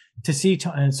then to see,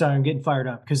 and sorry, I'm getting fired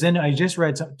up because then I just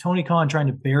read Tony Khan trying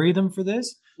to bury them for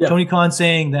this. Yeah. Tony Khan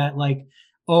saying that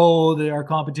our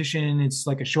competition, it's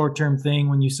like a short-term thing.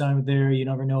 When you sign with there, you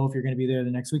never know if you're going to be there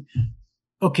the next week.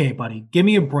 Okay, buddy, give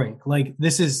me a break.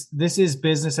 This is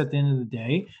business at the end of the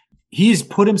day. He's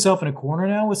put himself in a corner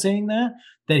now with saying that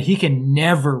he can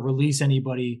never release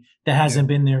anybody that hasn't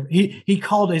been there. He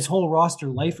called his whole roster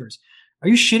lifers. are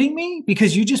you shitting me?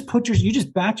 Because you just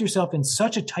backed yourself in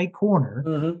such a tight corner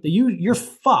that you're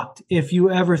fucked if you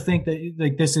ever think that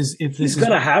like he's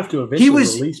gonna have to eventually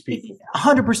release people.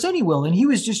 100% he will, and he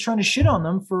was just trying to shit on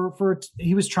them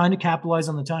he was trying to capitalize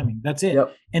on the timing. That's it.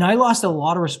 Yep. And I lost a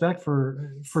lot of respect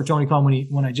for Tony Khan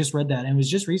when I just read that, and it was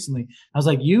just recently. I was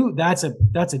like, that's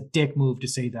a dick move to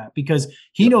say that, because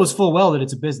he knows full well that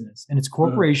it's a business and it's a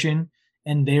corporation.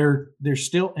 And they're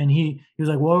still, and he was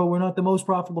like, well, we're not the most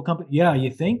profitable company. Yeah, you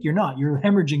think? You're not. You're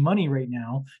hemorrhaging money right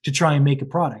now to try and make a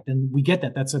product. And we get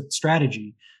that. That's a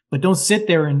strategy. But don't sit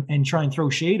there and try and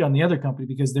throw shade on the other company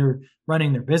because they're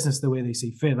running their business the way they see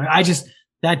fit. Like,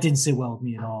 that didn't sit well with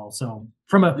me at all. So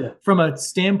from a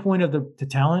standpoint of the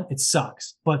talent, it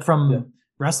sucks. But from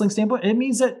wrestling standpoint, it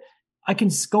means that I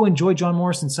can go enjoy John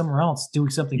Morrison somewhere else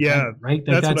doing something. Yeah, right.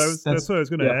 Like that's what I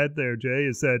was going to add there, Jay.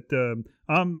 Is that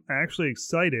I'm actually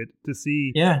excited to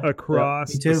see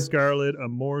across the Scarlett, a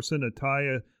Morrison, a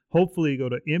Taya, hopefully go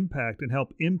to Impact and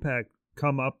help Impact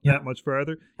come up that much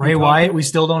further. Bray Wyatt, we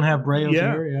still don't have Bray over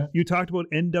here. Yeah, you talked about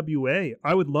NWA.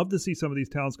 I would love to see some of these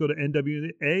talents go to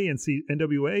NWA and see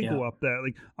NWA go up that.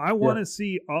 Like I want to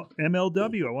see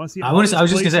MLW. I want to see. I was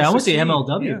just going to say I want to see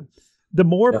MLW. Yeah. The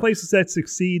more places that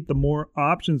succeed, the more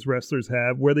options wrestlers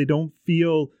have where they don't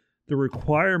feel the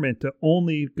requirement to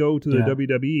only go to the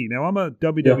WWE. Now, I'm a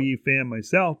WWE fan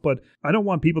myself, but I don't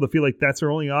want people to feel like that's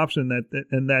their only option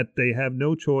and that they have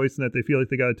no choice and that they feel like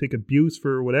they got to take abuse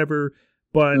for whatever.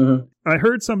 But I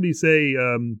heard somebody say,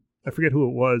 I forget who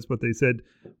it was, but they said,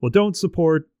 well, don't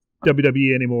support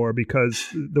WWE anymore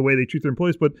because the way they treat their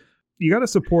employees. But you got to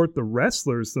support the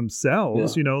wrestlers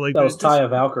themselves. You know, like that was Taya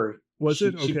Valkyrie. Was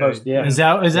it? Okay. She posted, Is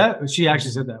that she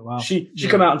actually said that? Wow. She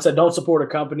come out and said, "Don't support a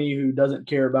company who doesn't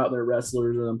care about their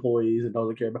wrestlers and employees and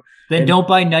doesn't care about." Then don't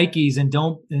buy Nikes and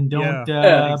don't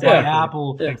buy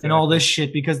Apple and all this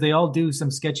shit because they all do some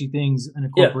sketchy things in a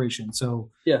corporation.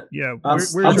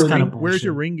 Where's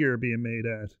your ring gear being made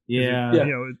at?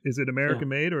 Is it American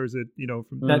made or is it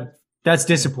from that? That's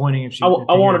disappointing. If she, I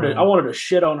wanted to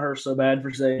shit on her so bad for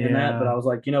saying that, but I was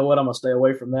like, you know what, I'm gonna stay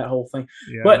away from that whole thing.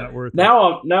 Yeah, but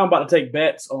now I'm about to take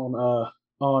bets on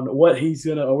what he's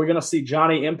gonna. Are we gonna see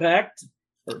Johnny Impact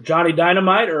or Johnny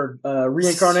Dynamite or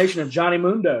reincarnation of Johnny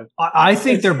Mundo? I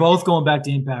think they're both going back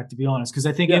to Impact, to be honest, because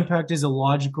I think Impact is a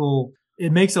logical.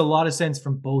 It makes a lot of sense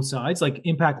from both sides. Like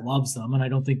Impact loves them, and I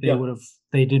don't think they would have.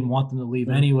 They didn't want them to leave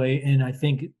anyway, and I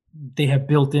think they have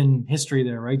built-in history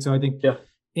there, right? So I think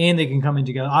and they can come in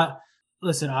together. I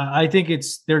think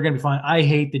they're going to be fine. I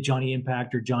hate the Johnny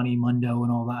Impact or Johnny Mundo and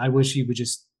all that. I wish he would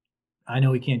just. I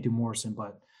know he can't do Morrison,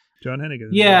 but John Hennigan.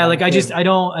 Yeah, like I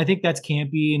think that's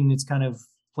campy and it's kind of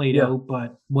played out,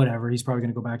 but whatever. He's probably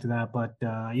going to go back to that. But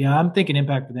I'm thinking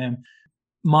Impact for them.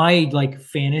 My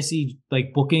fantasy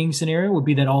booking scenario would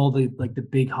be that all the the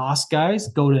big Haas guys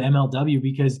go to MLW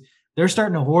because they're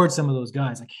starting to hoard some of those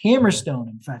guys like Hammerstone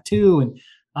and Fatu and.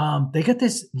 They got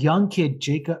this young kid,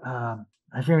 Jacob,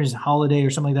 I forget his Holiday or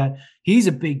something like that. He's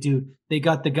a big dude. They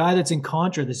got the guy that's in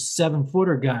Contra, this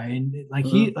 7-footer guy. And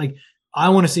I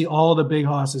want to see all the big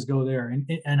hosses go there.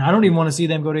 And I don't even want to see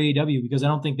them go to AEW because I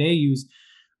don't think they use,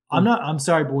 I'm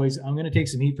sorry, boys. I'm going to take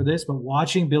some heat for this, but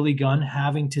watching Billy Gunn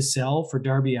having to sell for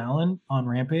Darby Allin on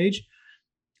Rampage,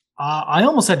 I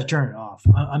almost had to turn it off.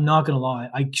 I'm not going to lie.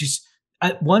 I just,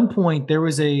 at one point there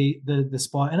was the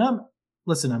spot and I'm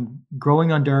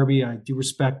growing on Darby. I do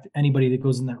respect anybody that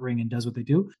goes in that ring and does what they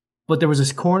do. But there was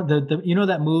this corner,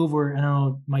 that move where, I don't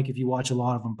know, Mike, if you watch a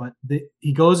lot of them, but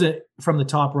he goes from the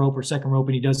top rope or second rope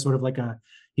and he does sort of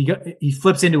he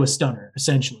flips into a stunner,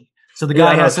 essentially. So the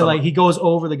guy has to he goes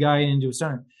over the guy into a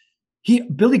stunner.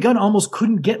 Billy Gunn almost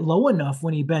couldn't get low enough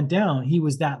when he bent down. He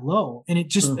was that low and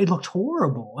it looked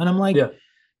horrible. And I'm like,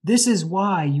 this is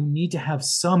why you need to have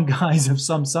some guys of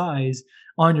some size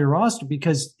on your roster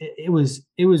because it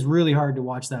was really hard to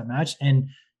watch that match. And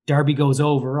Darby goes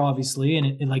over, obviously, and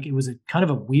it was a kind of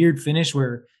a weird finish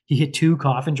where he hit 2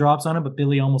 coffin drops on him, but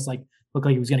Billy almost looked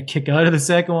like he was going to kick out of the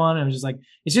second one. And I was just like,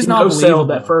 it's just not believable.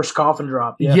 That first coffin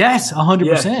drop. Yeah. Yes,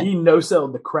 100%. Yeah, he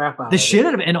no-sold the crap out of it. The shit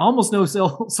out of it, and almost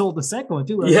no-sold the second one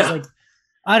too.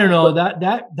 I don't know,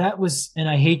 that was, and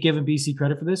I hate giving BC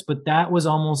credit for this, but that was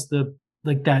almost that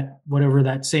whatever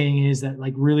that saying is, that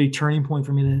really turning point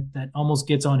for me that almost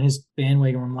gets on his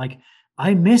bandwagon. Where I'm like,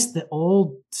 I missed the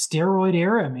old steroid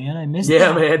era, man. I missed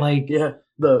that. Man.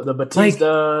 The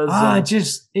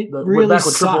Batistas. Really back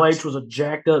when Triple H was a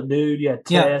jacked up dude.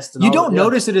 Test. You don't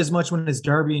notice it as much when it's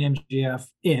Darby and MJF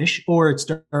ish, or it's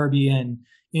Darby and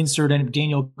insert and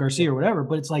Daniel Garcia or whatever.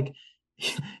 But it's like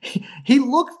he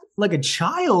looked like a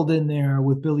child in there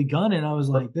with Billy Gunn, and I was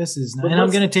like, this is not, and I'm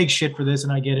going to take shit for this,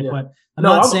 and I get it, but I'm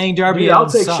not saying Darby Allin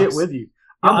sucks. I'll take shit with you.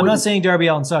 I'm not saying Darby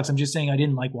Allin sucks. I'm just saying I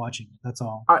didn't like watching it. That's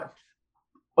all.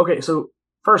 Okay, so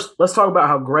first, let's talk about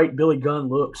how great Billy Gunn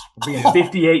looks for being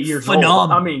 58 years phenomenal.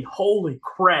 old. I mean, holy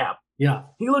crap. Yeah.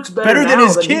 He looks better than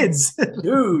his kids.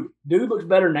 Dude looks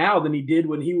better now than he did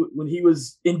when he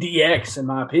was in DX, in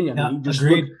my opinion. Yeah,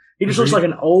 He just looks like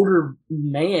an older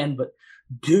man, but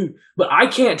I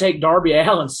can't take Darby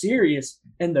Allin serious,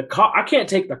 and I can't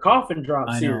take the coffin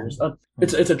drop serious.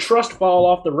 It's a trust fall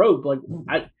off the rope. Like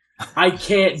I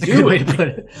can't do it.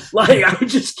 Like I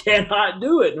just cannot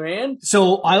do it, man.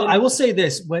 So I will say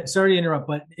this. Sorry to interrupt,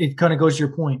 but it kind of goes to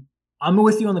your point. I'm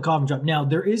with you on the coffin drop. Now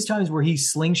there is times where he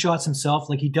slingshots himself,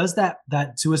 like he does that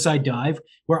suicide dive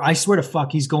where I swear to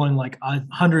fuck he's going like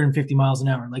 150 miles an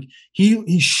hour. Like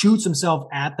he shoots himself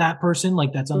at that person,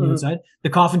 like that's on the inside.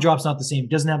 The coffin drop's not the same. It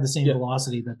doesn't have the same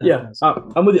velocity that does.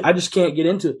 I'm with you. I just can't get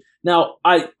into it. Now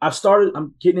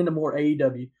I'm getting into more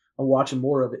AEW. I'm watching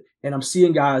more of it, and I'm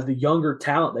seeing guys, the younger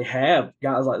talent they have,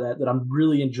 guys like that I'm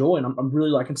really enjoying. I'm really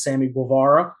liking Sammy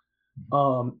Guevara.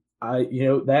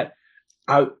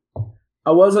 I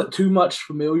wasn't too much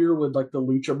familiar with like the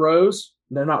Lucha Bros.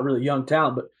 They're not really young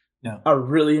talent, but I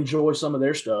really enjoy some of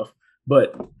their stuff.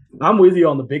 But I'm with you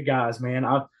on the big guys, man.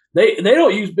 They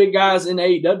don't use big guys in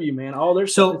AEW, man. All their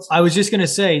stuff. So I was just gonna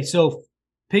say, so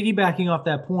piggybacking off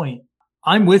that point,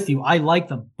 I'm with you. I like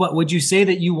them. But would you say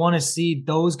that you want to see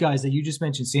those guys that you just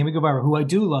mentioned, Sammy Guevara, who I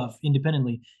do love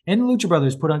independently, and the Lucha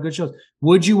Brothers put on good shows,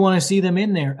 would you want to see them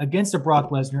in there against a Brock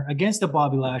Lesnar, against a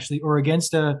Bobby Lashley, or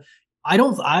against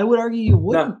I would argue you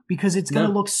wouldn't, because it's going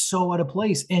to look so out of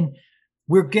place. And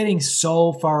we're getting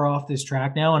so far off this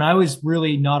track now. And I was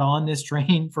really not on this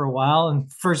train for a while.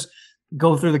 And first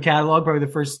go through the catalog, probably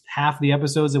the first half of the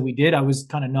episodes that we did, I was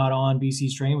kind of not on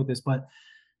BC's train with this, but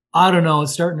I don't know.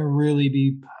 It's starting to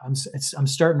really I'm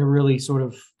starting to really sort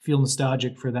of feel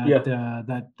nostalgic for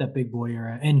that, that big boy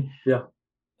era. And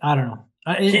I don't know.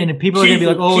 And people are going to be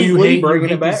like, oh, you hate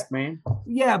it back, man.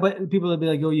 Yeah, but people will be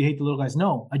like, oh, you hate the little guys.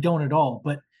 No, I don't at all.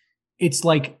 But it's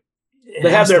like they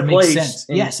have their place. Sense.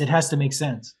 Yes, it has to make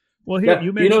sense. Well, here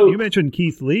you mentioned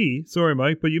Keith Lee. Sorry,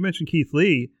 Mike, but you mentioned Keith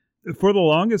Lee. For the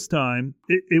longest time,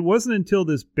 it wasn't until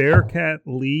this Bearcat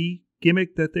Lee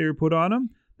gimmick that they were put on him.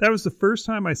 That was the first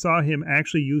time I saw him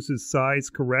actually use his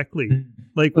size correctly.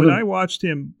 Like when I watched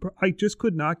him, I just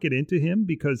could not get into him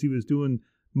because he was doing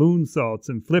moonsaults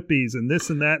and flippies and this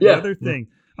and that and the other thing.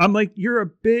 I'm like, you're a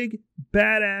big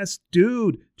badass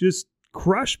dude. Just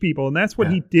crush people. And that's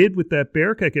what he did with that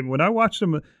Bearcat gimmick. When I watched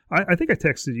him, I think I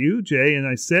texted you, Jay, and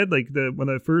I said like when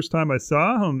the first time I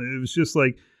saw him, it was just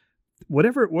like,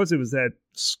 whatever it was that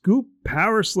scoop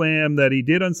power slam that he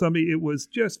did on somebody. It was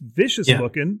just vicious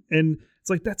looking. And it's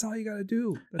like, that's all you got to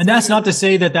do. That's not to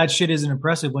say that shit isn't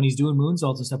impressive when he's doing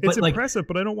moonsaults and stuff. It's impressive,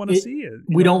 but I don't want to see it.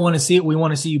 We don't want to see it. We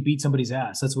want to see you beat somebody's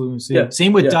ass. That's what we want to see. Yeah.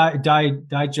 Same with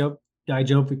Dijovic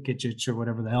or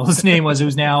whatever the hell his name was. It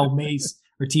was now Mace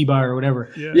or T-Bar or whatever.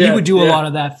 He would do a lot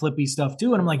of that flippy stuff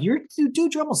too. And I'm like, you're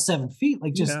almost 7 feet.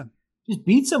 Like just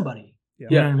beat somebody. You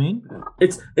know what I mean?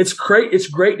 It's great. It's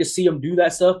great to see him do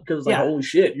that stuff because it's like, holy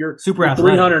shit, you're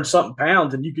 300 and something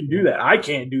pounds and you can do that. I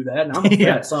can't do that, and I'm a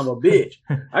fat son of a bitch.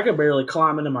 I can barely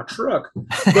climb into my truck.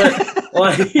 But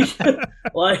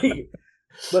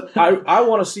but I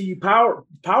want to see you power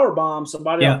bomb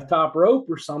somebody off the top rope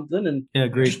or something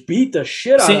and just beat the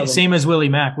shit out of them. Same as Willie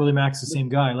Mack. Willie Mack's the same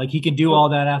guy. Like he can do all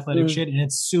that athletic shit and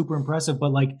it's super impressive.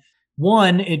 But like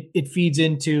it feeds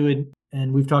into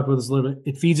and we've talked about this a little bit.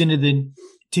 It feeds into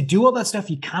to do all that stuff,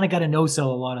 you kind of got to no sell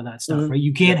a lot of that stuff, right?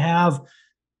 You can't have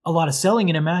a lot of selling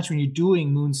in a match when you're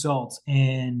doing moonsaults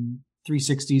and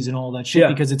 360s and all that shit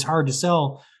because it's hard to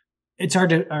sell. It's hard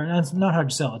to, or it's not hard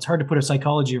to sell. It's hard to put a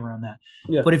psychology around that.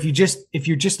 Yeah. But if you're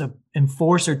just a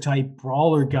enforcer type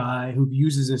brawler guy who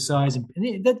uses his size and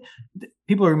that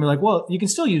people are gonna be like, well, you can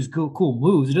still use cool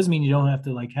moves. It doesn't mean you don't have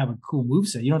to like have a cool move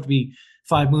set. You don't have to be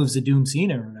 5 moves to Doom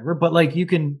Cena or whatever, but like you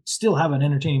can still have an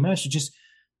entertaining match to just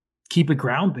keep it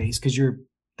ground based because you're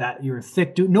a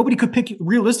thick dude. Nobody could pick you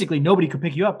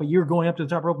up, but you're going up to the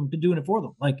top rope and doing it for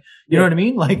them. Like, you know what I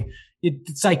mean? Like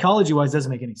it psychology wise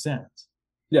doesn't make any sense.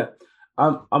 Yeah.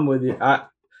 I'm with you. I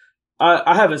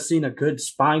haven't seen a good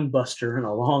spine buster in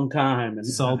a long time. And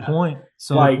solid point.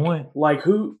 Like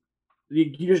who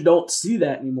you just don't see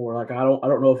that anymore. Like I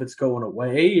don't know if it's going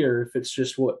away or if it's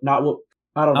just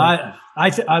I don't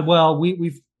know. Well,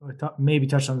 we've maybe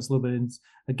touched on this a little bit.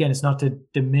 Again, it's not to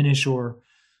diminish or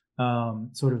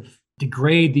sort of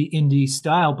degrade the indie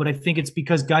style, but I think it's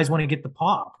because guys want to get the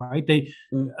pop, right?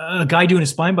 A guy doing a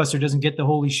spine buster doesn't get the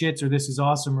holy shits or this is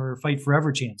awesome or fight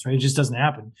forever chance, right? It just doesn't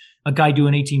happen. A guy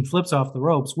doing 18 flips off the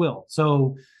ropes will.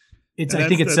 So I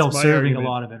think it's self-serving, a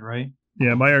lot of it, right?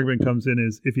 Yeah, my argument comes in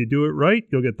is if you do it right,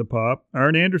 you'll get the pop.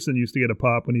 Arn Anderson used to get a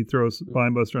pop when he throws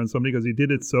spine buster on somebody because he did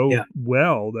it so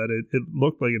well that it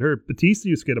looked like it hurt. Batista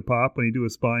used to get a pop when he do a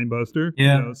spine buster.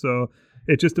 Yeah. So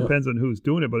it just depends on who's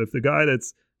doing it. But if the guy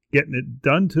that's getting it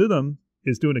done to them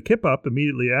is doing a kip up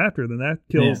immediately after, then that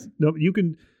kills. No, you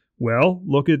can,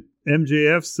 look at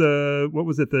MJF's, what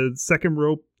was it, the second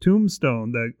rope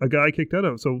tombstone that a guy kicked out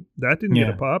of. So that didn't get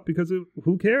a pop because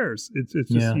who cares? It's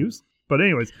just use. But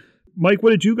anyways, Mike, what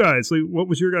did you guys, what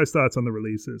was your guys' thoughts on the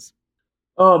releases?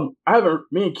 Me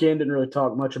and Ken didn't really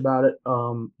talk much about it.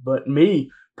 But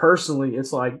me personally,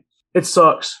 it's like, it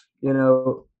sucks,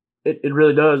 It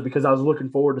really does, because I was looking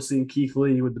forward to seeing Keith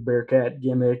Lee with the Bearcat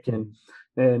gimmick and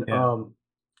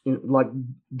like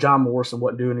John Morrison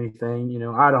wasn't doing anything.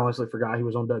 I'd honestly forgot he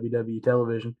was on WWE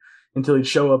television until he'd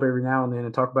show up every now and then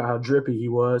and talk about how drippy he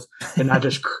was. And I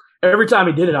just every time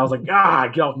he did it, I was like, get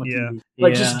off my TV.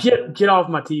 Just get off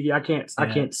my TV. I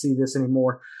can't see this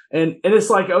anymore. And it's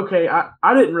like, okay,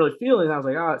 I didn't really feel it. I was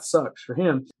like, it sucks for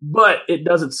him. But it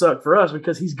doesn't suck for us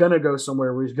because he's going to go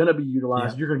somewhere where he's going to be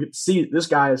utilized. You're going to get to see this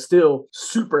guy is still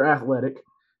super athletic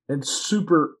and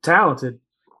super talented,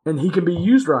 and he can be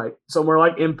used right somewhere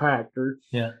like Impact or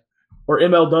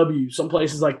MLW, some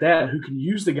places like that, who can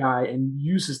use the guy and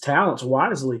use his talents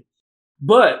wisely.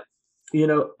 But,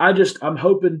 I'm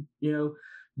hoping,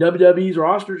 WWE's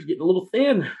roster is getting a little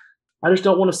thin. I just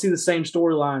don't want to see the same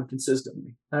storyline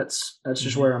consistently. That's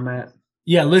just where I'm at.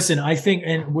 Yeah, listen, I think,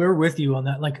 and we're with you on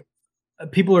that. Like,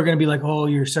 people are going to be like, "Oh,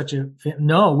 you're such a fan."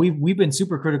 No, we've been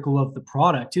super critical of the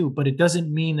product too, but it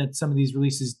doesn't mean that some of these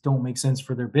releases don't make sense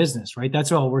for their business, right?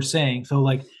 That's all we're saying. So,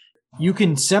 like, you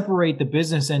can separate the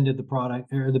business end of the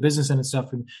product or the business end of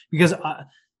stuff because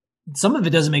some of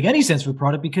it doesn't make any sense for the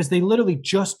product because they literally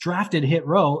just drafted Hit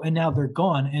Row and now they're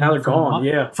gone. And now they're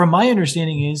gone. From my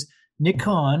understanding is Nick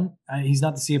Khan, he's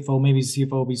not the CFO, maybe he's the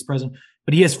CFO, but he's president,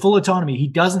 but he has full autonomy. He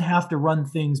doesn't have to run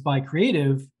things by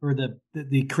creative or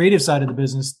the creative side of the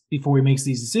business before he makes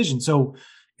these decisions. So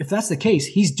if that's the case,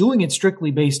 he's doing it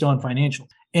strictly based on financial.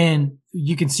 And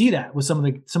you can see that with some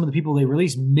of the people they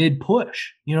release mid-push.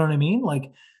 You know what I mean? Like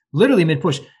literally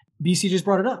mid-push. BC just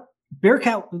brought it up.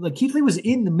 Bearcat, like Keith Lee was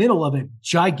in the middle of a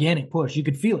gigantic push. You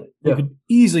could feel it. You could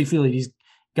easily feel it. He's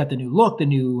got the new look, the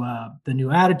new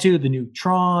attitude, the new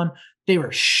Tron. They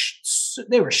were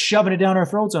shoving it down our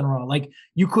throats on Raw. Like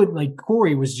you could, like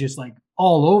Corey was just like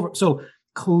all over. So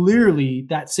clearly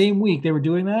that same week they were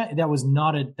doing that. That was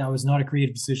not a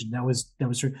creative decision. That was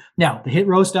true. Now the Hit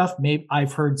Row stuff. Maybe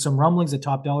I've heard some rumblings that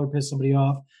Top Dollar pissed somebody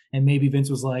off, and maybe Vince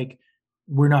was like,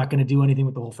 "We're not going to do anything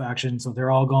with the whole faction, so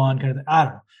they're all gone." Kind of thing. I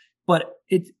don't know. But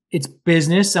it's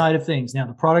business side of things. Now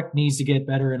the product needs to get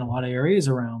better in a lot of areas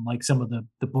around like some of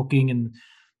the booking, and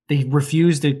they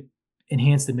refuse to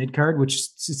enhance the mid card, which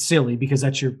is silly because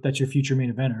that's your future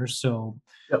main eventers. So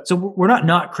we're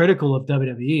not critical of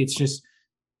WWE. It's just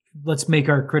let's make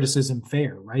our criticism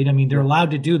fair, right? I mean, they're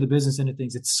allowed to do the business end of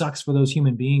things. It sucks for those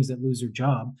human beings that lose their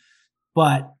job,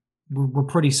 but we're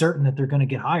pretty certain that they're going to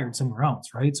get hired somewhere else,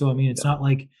 right? So I mean, it's not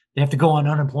like they have to go on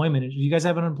unemployment. Do you guys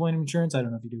have unemployment insurance? I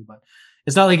don't know if you do, but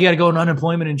it's not like you got to go on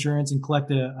unemployment insurance and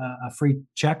collect a free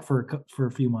check for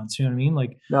a few months. You know what I mean?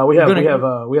 Like no, we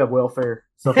have welfare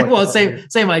stuff like well, that.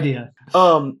 same idea.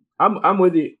 I'm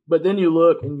with you, but then you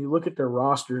look at their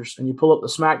rosters and you pull up the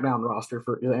SmackDown roster,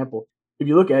 for example. If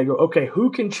you look at it, you go, okay,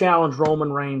 who can challenge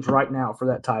Roman Reigns right now for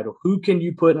that title? Who can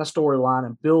you put in a storyline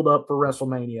and build up for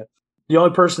WrestleMania? The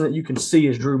only person that you can see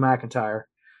is Drew McIntyre.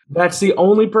 That's the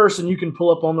only person you can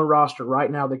pull up on the roster right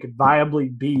now that could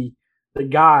viably be the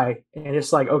guy. And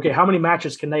it's like, okay, how many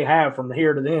matches can they have from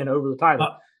here to then over the title?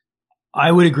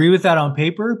 I would agree with that on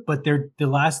paper, but the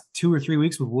last 2 or 3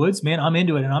 weeks with Woods, man, I'm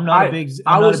into it. And I'm not a big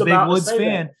Woods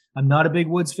fan. I'm not a big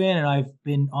Woods fan, and I've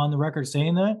been on the record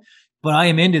saying that. But I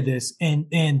am into this. And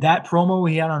that promo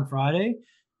he had on Friday,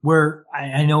 where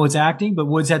I know it's acting, but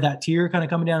Woods had that tear kind of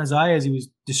coming down his eye as he was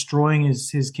destroying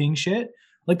his king shit.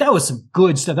 Like that was some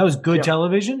good stuff. That was good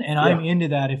television. And I'm into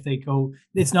that. If they go,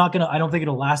 it's not going to, I don't think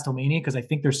it'll last till Mania because I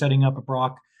think they're setting up a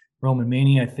Brock Roman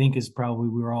Mania. I think is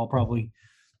probably,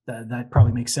 that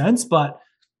probably makes sense, but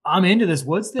I'm into this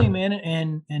Woods thing, man.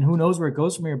 And who knows where it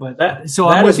goes from here, but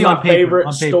I'm with you on paper. Favorite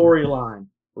storyline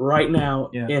right now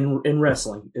in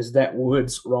wrestling is that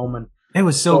Woods Roman. It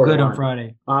was so good on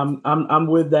Friday. I'm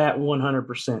with that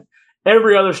 100%.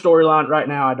 Every other storyline right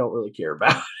now, I don't really care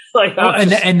about.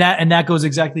 and that goes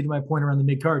exactly to my point around the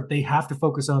mid card. They have to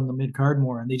focus on the mid card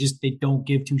more, and they don't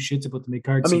give two shits about the mid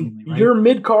card. I mean, right? Your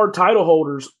mid card title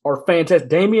holders are fantastic.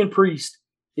 Damian Priest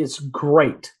is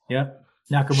great. Yeah,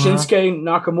 Shinsuke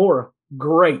Nakamura,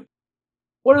 great.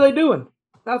 What are they doing?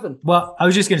 Nothing. Well, I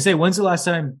was just going to say, when's the last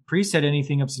time Priest had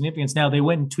anything of significance? Now, they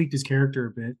went and tweaked his character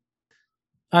a bit.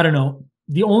 I don't know.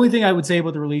 The only thing I would say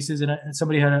about the releases, and I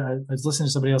was listening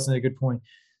to somebody else and had a good point.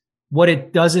 What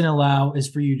it doesn't allow is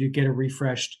for you to get a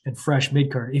refreshed and fresh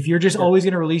mid card. If you're just always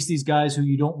going to release these guys who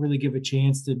you don't really give a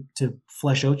chance to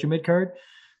flesh out your mid card,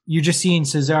 you're just seeing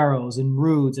Cesaros and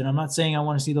Rudes. And I'm not saying I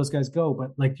want to see those guys go,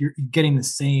 but like you're getting the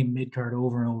same mid card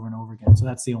over and over and over again. So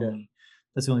that's the only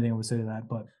thing I would say to that.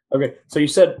 But okay, so you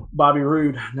said Bobby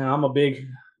Roode. Now I'm a big,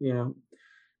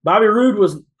 Bobby Roode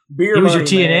was beer. He was money,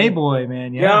 your TNA man. boy,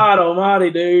 man. Yeah. God Almighty,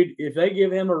 dude! If they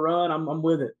give him a run, I'm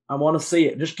with it. I want to see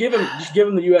it. Just give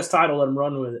him the U.S. title. Let him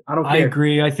run with it. I don't care. I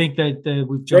agree. I think that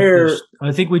we've jumped.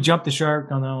 I think we jumped the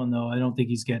shark on that one, though. I don't think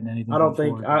he's getting anything. I don't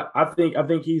think. I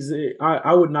think he's.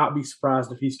 I would not be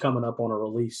surprised if he's coming up on a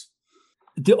release.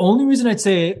 The only reason I'd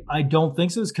say I don't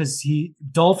think so is because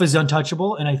Dolph is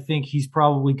untouchable, and I think he's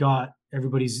probably got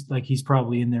everybody's he's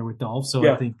probably in there with Dolph. So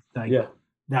I think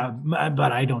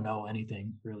but I don't know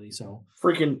anything really. So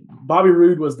freaking Bobby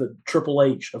Roode was the Triple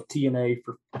H of TNA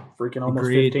for freaking almost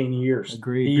 15 years.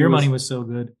 Agreed. Your money was so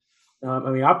good.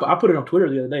 I put it on Twitter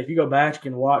the other day. If you go back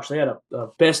and watch, they had a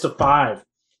best of 5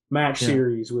 match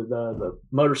series with the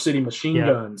Motor City Machine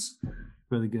Guns.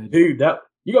 Really good, dude. That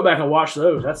you go back and watch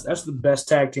those. That's the best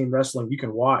tag team wrestling you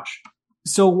can watch.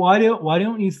 So why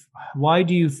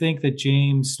do you think that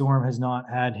James Storm has not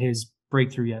had his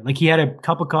breakthrough yet? Like he had a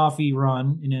cup of coffee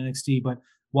run in NXT, but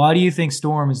why do you think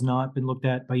Storm has not been looked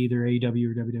at by either AEW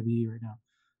or WWE right now?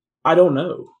 I don't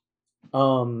know.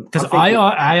 Because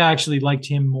I actually liked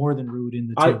him more than Rude in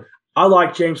the two. I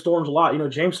like James Storm a lot.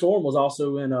 James Storm was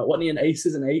also in wasn't he in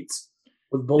Aces and Eights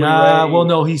with Bully Ray? Well,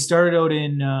 no, he started out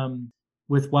in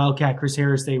with Wildcat Chris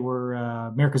Harris. They were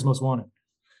America's Most Wanted.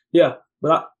 Yeah,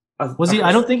 but was he?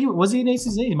 I don't think he was. He in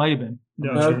Aces and Eights? He might have been.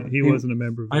 No, he wasn't a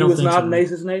member. He was not in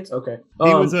Aces and Eights. Okay,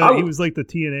 he was like the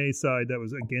TNA side that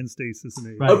was against Aces and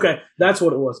Eights. Right. Okay, that's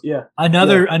what it was. Yeah.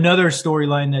 Another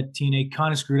storyline that TNA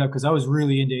kind of screwed up because I was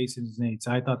really into Aces and Eights.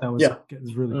 I thought that was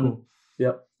really cool.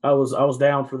 Yep, I was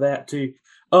down for that too.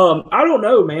 I don't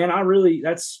know, man.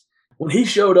 That's when he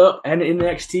showed up and in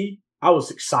NXT, I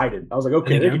was excited. I was like,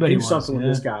 okay, they can do something with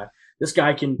this guy. This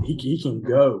guy can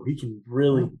go. He can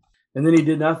really. And then he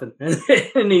did nothing,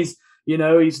 and he's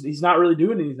not really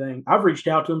doing anything. I've reached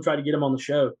out to him, tried to get him on the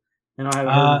show, and I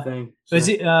haven't heard anything. So. Is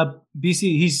it BC?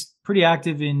 He's pretty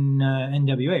active in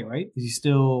NWA, right? Is he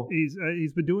still? He's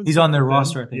been doing. He's on their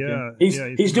roster, I think. Yeah,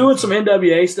 he's doing some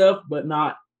NWA stuff, but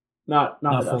not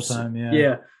full time.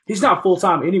 Yeah, he's not full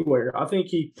time anywhere. I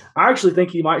actually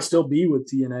think he might still be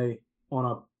with TNA on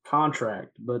a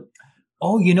contract, but.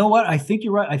 Oh, you know what? I think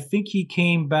you're right. I think he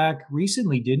came back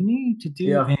recently, didn't he? To do.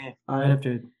 Yeah, I'd have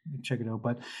to check it out.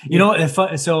 But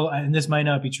and this might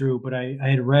not be true, but I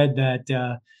had read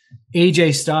that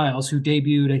AJ Styles, who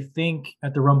debuted, I think,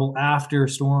 at the Rumble after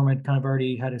Storm had kind of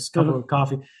already had his cup of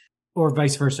coffee, or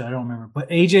vice versa. I don't remember. But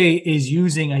AJ is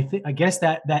using, I guess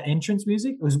that entrance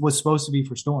music was supposed to be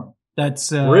for Storm.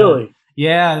 That's really.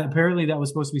 Yeah, apparently that was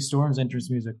supposed to be Storm's entrance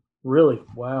music. Really?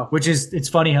 Wow. Which is, it's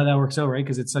funny how that works out, right?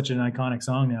 Because it's such an iconic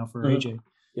song now for AJ.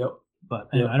 Yep. But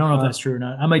I don't know if that's true or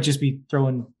not. I might just be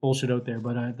throwing bullshit out there,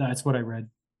 but that's what I read.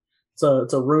 It's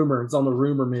a rumor. It's on the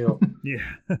rumor mill.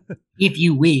 Yeah. If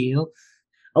you will.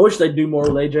 I wish they'd do more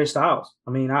with AJ Styles. I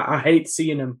mean, I hate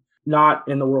seeing him not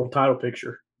in the world title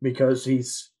picture because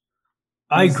he's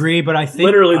I agree, but I think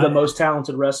literally the most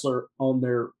talented wrestler on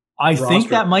their roster. Think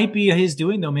that might be his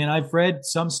doing though, man. I've read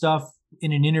some stuff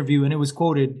in an interview, and it was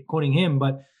quoting him,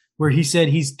 but where he said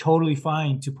he's totally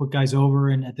fine to put guys over,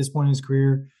 and at this point in his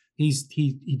career,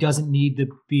 he doesn't need to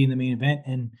be in the main event,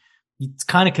 and it's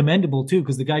kind of commendable too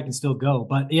because the guy can still go.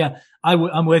 But yeah,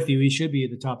 I'm with you. He should be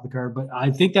at the top of the card, but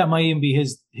I think that might even be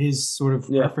his sort of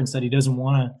preference that he doesn't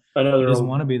want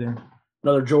to be there.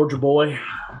 Another Georgia boy.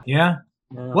 Yeah.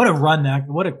 What a run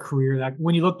what a career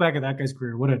when you look back at that guy's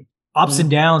career, what a ups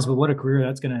and downs, but what a career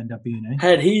that's going to end up being.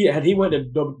 Had he went to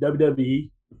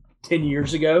WWE 10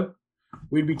 years ago,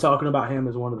 we'd be talking about him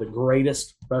as one of the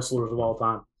greatest wrestlers of all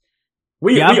time.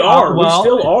 We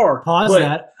still are. Pause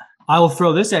that. I will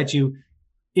throw this at you.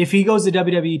 If he goes to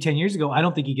WWE 10 years ago, I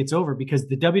don't think he gets over because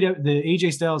the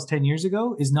AJ Styles 10 years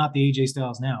ago is not the AJ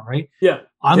Styles now, right? Yeah.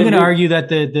 I'm going to argue that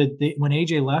the when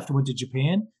AJ left and went to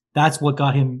Japan, that's what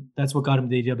got him the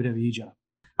WWE job.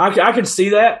 I can see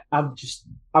that.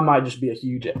 I might just be a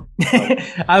huge.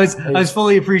 I was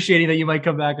fully appreciating that you might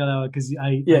come back on that one because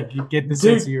I get the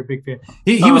sense that you're a big fan.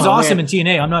 He was awesome in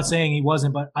TNA. I'm not saying he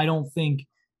wasn't, but I don't think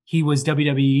he was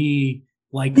WWE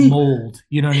mold.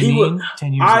 You know what I mean?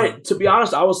 10 years ago. To be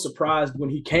honest, I was surprised when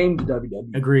he came to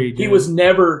WWE. Agreed. He was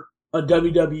never a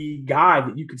WWE guy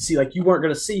that you could see. Like, you weren't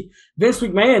going to see. Vince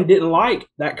McMahon didn't like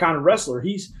that kind of wrestler.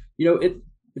 He's,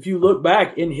 if you look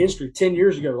back in history, 10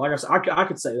 years ago, like I said, I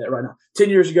could say that right now. 10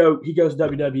 years ago, he goes to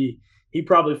WWE. He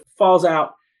probably falls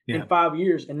out in 5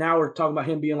 years, and now we're talking about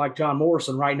him being like John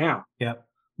Morrison right now. Yeah.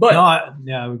 But I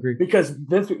agree. Because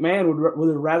Vince McMahon would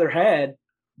have rather had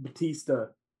Batista,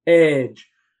 Edge,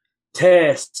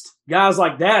 Test, guys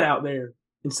like that out there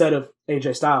instead of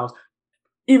AJ Styles.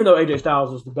 Even though AJ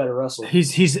Styles was the better wrestler.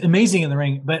 He's amazing in the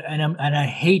ring, but and I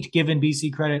hate giving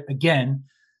BC credit again.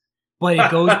 But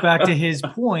it goes back to his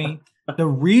point. The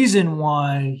reason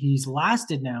why he's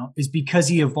lasted now is because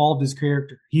he evolved his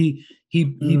character. He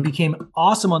became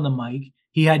awesome on the mic.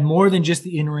 He had more than just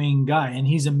the in-ring guy, and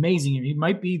he's amazing. He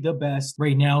might be the best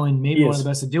right now, and maybe one of the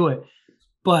best to do it.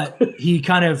 But he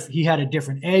had a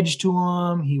different edge to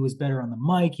him. He was better on the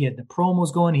mic. He had the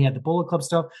promos going. He had the Bullet Club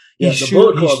stuff. The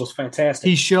Bullet Club was fantastic.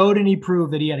 He showed and he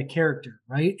proved that he had a character,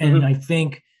 right? And I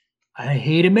think, I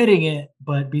hate admitting it,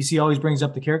 but BC always brings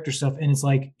up the character stuff. And it's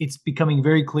like, it's becoming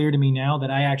very clear to me now that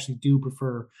I actually do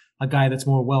prefer a guy that's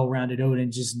more well-rounded out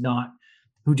and just not,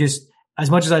 who just,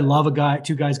 as much as I love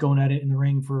two guys going at it in the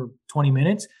ring for 20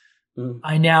 minutes,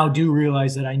 I now do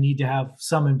realize that I need to have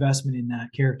some investment in that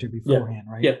character beforehand,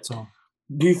 right? Yeah. So,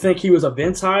 do you think he was a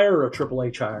Vince hire or a Triple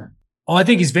H hire? Oh, I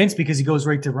think he's Vince because he goes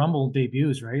right to Rumble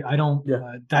debuts, right? I don't.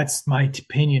 That's my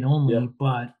opinion only,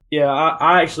 but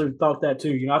I actually thought that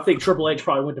too. I think Triple H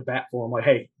probably went to bat for him. Like,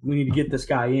 hey, we need to get this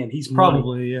guy in. He's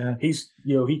probably He's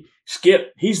he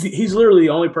skipped. He's literally the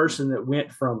only person that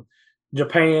went from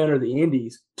Japan or the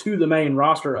Indies to the main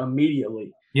roster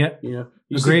immediately. Yeah.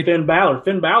 You see Finn Balor.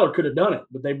 Finn Balor could have done it,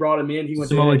 but they brought him in. He went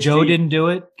Samoa to Joe didn't do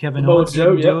it. Kevin Owens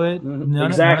didn't do it.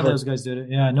 None of those guys did it.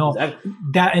 Yeah, no.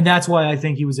 Exactly. That's why I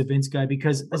think he was a Vince guy,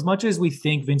 because as much as we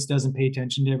think Vince doesn't pay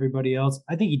attention to everybody else,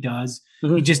 I think he does.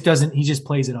 He just doesn't. He just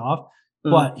plays it off.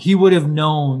 But he would have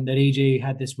known that AJ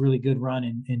had this really good run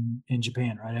in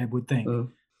Japan, right? I would think. And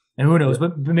who knows?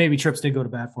 But maybe Trips did go to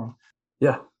bat for him.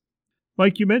 Yeah.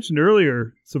 Mike, you mentioned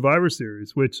earlier Survivor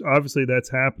Series, which obviously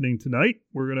that's happening tonight.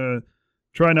 We're going to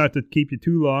try not to keep you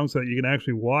too long so that you can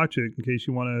actually watch it in case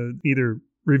you want to either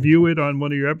review it on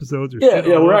one of your episodes or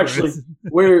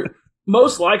we're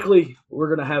most likely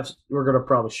we're going to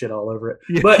probably shit all over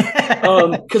it.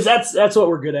 But cuz that's what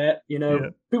we're good at,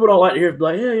 People don't like to hear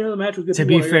like, the match was good. To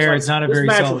be fair, it's not a very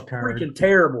solid card. Freaking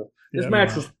terrible. This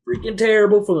match was freaking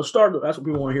terrible from the start. That's what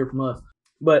people want to hear from us.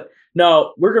 But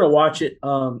no, we're gonna watch it.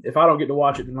 If I don't get to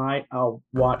watch it tonight, I'll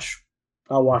watch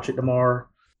it tomorrow.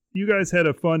 You guys had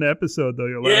a fun episode though,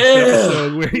 your last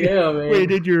episode where you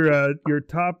did your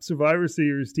top Survivor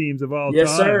Series teams of all time.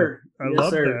 Yes, sir. I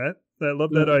love that. I love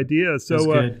that idea. So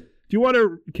do you want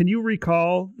to? Can you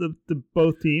recall the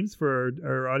both teams for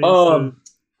our audience?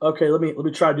 Okay, let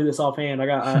me try to do this offhand. I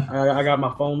got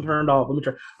my phone turned off. Let me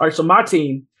try. All right, so my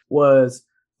team was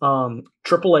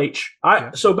Triple H.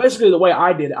 So basically the way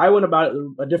I did it, I went about it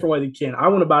a different way than Ken. I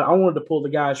wanted to pull the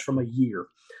guys from a year.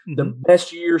 The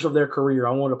best years of their career.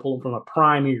 I wanted to pull them from the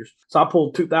prime years. So I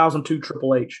pulled 2002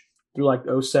 Triple H through like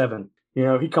 07.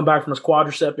 He come back from his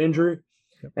quadricep injury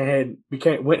and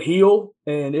went heel,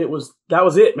 and that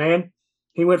was it, man.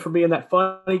 He went from being that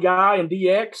funny guy in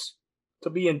DX to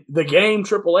being the game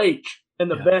Triple H and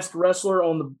the best wrestler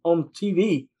on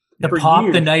TV. The pop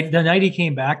years. the night he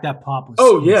came back, that pop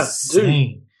was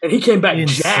insane. Dude. And he came back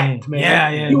jacked, man.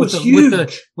 Yeah. He was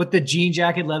huge. With the jean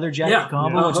jacket, leather jacket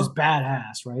combo, which is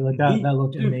badass, right? Like that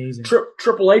looked amazing.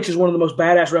 Triple H is one of the most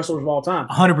badass wrestlers of all time.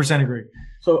 100% agree.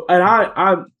 So, and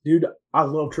I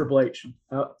love Triple H.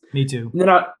 Me too. And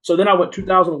then I went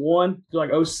 2001 to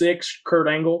like 06, Kurt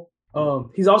Angle.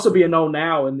 He's also being known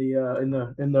now in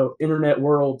the internet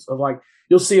worlds of like,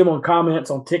 you'll see him on comments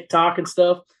on TikTok and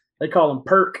stuff. They call him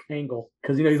Perk Angle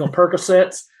because he's on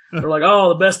Percocets. They're like, oh,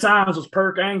 the best times was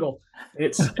Perk Angle.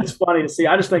 It's funny to see.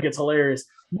 I just think it's hilarious.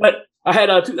 But I had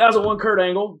 2001 Kurt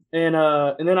Angle, and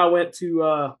then I went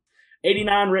to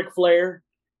 89 Ric Flair.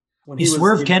 When he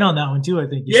swerved Ken on that one too, I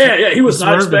think. He was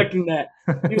not expecting that.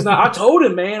 He was not. I told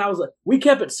him, man. I was like, we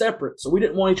kept it separate, so we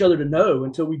didn't want each other to know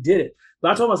until we did it.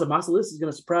 But I told him, I said, my list is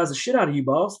going to surprise the shit out of you,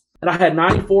 boss. And I had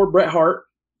 94 Bret Hart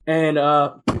and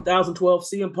 2012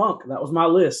 CM Punk. That was my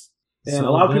list. And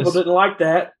a lot of people didn't like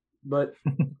that. But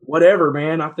whatever,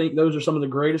 man. I think those are some of the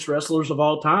greatest wrestlers of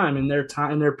all time in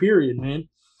their period, man.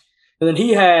 And then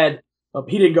he had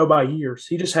He didn't go by years.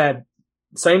 He just had,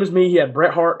 same as me, he had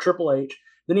Bret Hart, Triple H.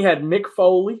 Then he had Mick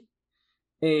Foley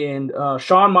and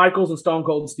Shawn Michaels and Stone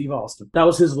Cold Steve Austin. That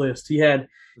was his list. He had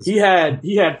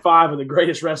 5 of the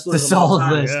greatest wrestlers. The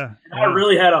solid list. Yeah. I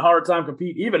really had a hard time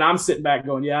competing. Even I'm sitting back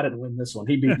going, I didn't win this one.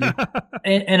 He beat me.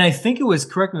 and I think it was,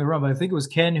 correct me if I'm wrong, but I think it was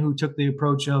Ken who took the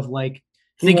approach of like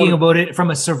thinking about it from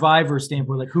a survivor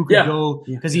standpoint, like who could go,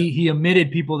 because he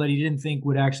omitted people that he didn't think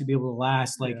would actually be able to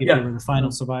last, like if they were the final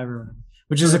survivor,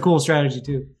 which is a cool strategy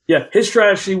too. Yeah, his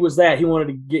strategy was that he wanted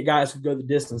to get guys who could go the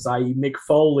distance, i.e. Mick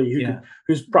Foley,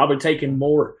 who's probably taken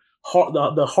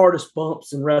the hardest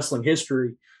bumps in wrestling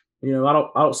history. I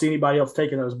don't see anybody else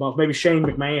taking those bumps. Maybe Shane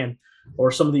McMahon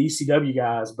or some of the ECW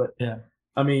guys, but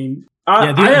I mean,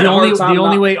 the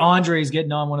only way Andre's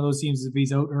getting on one of those teams is if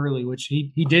he's out early, which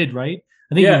he did, right?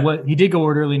 I think he did go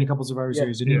out early in a couple Survivor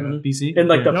Series, didn't he? BC? And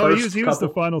like he was the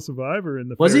final survivor in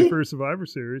the first Survivor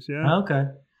Series. Yeah. Oh, okay.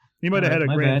 He might have had a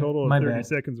grand total of 30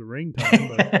 seconds of ring time.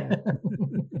 But,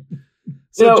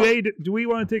 So, Jay, do we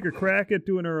want to take a crack at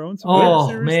doing our own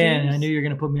Survivor Series teams? I knew you were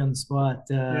going to put me on the spot.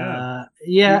 Do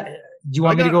you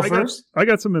want me to go first? I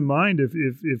got some in mind. If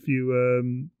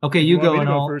you okay, you go and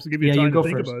I'll first. I'll give you time to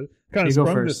think about it. Kind of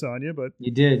sprung this on you, but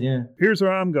you did. Yeah. Here's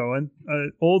where I'm going.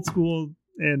 Old school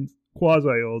and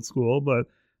quasi old school, but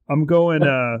I'm going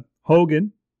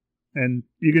Hogan, and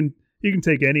you can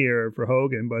take any era for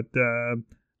Hogan, but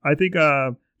I think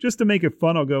just to make it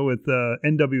fun, I'll go with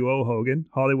NWO Hogan,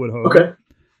 Hollywood Hogan. Okay.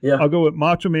 Yeah. I'll go with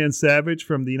Macho Man Savage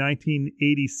from the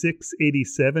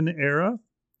 1986-87 era,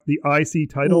 the IC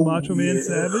title Macho Man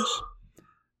Savage.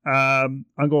 I'm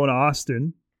going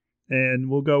Austin,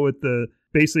 and we'll go with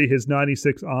basically his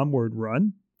 96 onward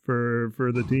run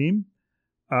for the team.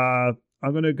 I'm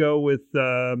going to go with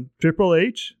Triple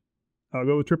H. I'll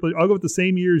go with Triple H. I'll go with the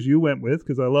same years you went with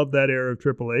because I love that era of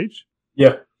Triple H.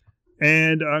 Yeah.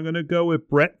 And I'm going to go with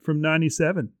Bret from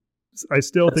 97. I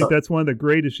still think that's one of the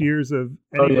greatest years of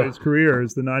anybody's career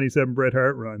is the 97 Bret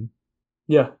Hart run.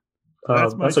 Yeah.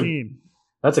 That's my team.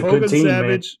 That's a Hogan, good team,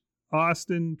 Savage, man.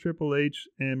 Austin, Triple H,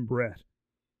 and Bret.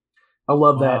 I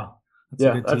love that.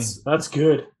 That's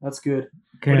good. That's good.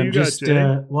 Okay, I'm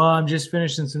just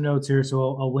finishing some notes here,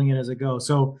 so I'll wing it as I go.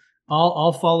 So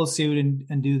I'll follow suit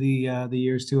and do the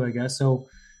years too, I guess. So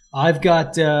I've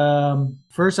got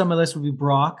first on my list would be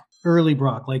Brock. Early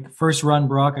Brock, like first run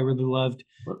Brock, I really loved.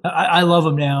 I love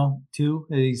him now too.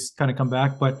 He's kind of come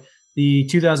back, but the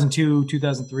 2002,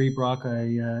 2003 Brock,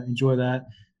 I enjoy that.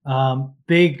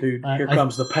 Dude, here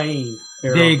comes the pain.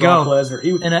 There you Brock go.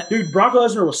 Lesnar. Brock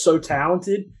Lesnar was so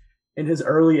talented in his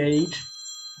early age.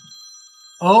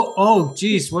 Oh,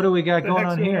 geez, what do we got going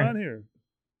on here?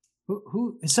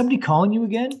 Who is somebody calling you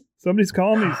again? Somebody's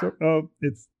calling me.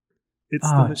 It's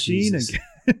the machine Jesus. again.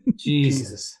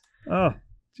 Jesus. Oh.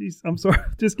 Jeez, I'm sorry.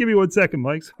 Just give me 1 second,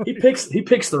 Mike. Sorry. He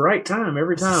picks the right time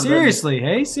every time.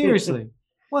 Seriously, seriously.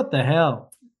 What the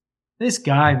hell? This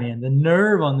guy, man, the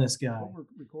nerve on this guy. We're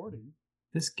recording.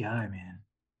 This guy, man.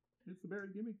 It's the Barry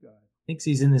Gimmick guy. Thinks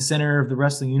he's in the center of the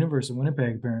wrestling universe in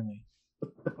Winnipeg, apparently.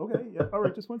 Okay, yeah. All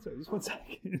right, just one second.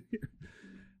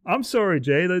 I'm sorry,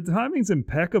 Jay. The timing's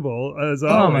impeccable as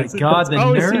always. Oh my God, the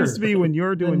always nerve. seems to be when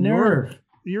you're doing your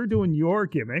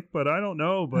gimmick, but I don't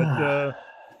know. But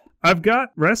I've got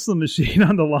Wrestling Machine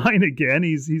on the line again.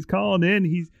 He's calling in.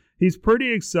 He's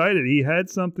pretty excited. He had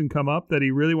something come up that he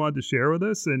really wanted to share with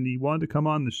us, and he wanted to come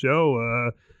on the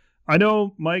show. I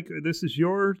know, Mike, this is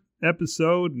your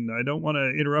episode, and I don't want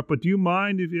to interrupt, but do you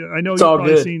mind if you? I know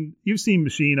you've seen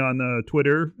Machine on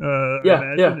Twitter,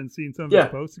 and seen some of his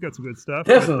posts. He got some good stuff.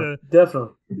 Definitely.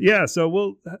 Yeah,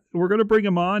 so we're going to bring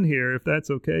him on here if that's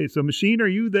okay. So, Machine, are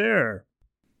you there?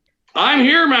 I'm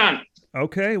here, man.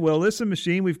 Okay, well, listen,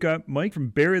 Machine, we've got Mike from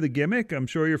Bury the Gimmick. I'm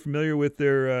sure you're familiar with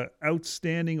their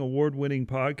outstanding award-winning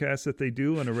podcast that they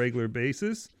do on a regular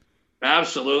basis.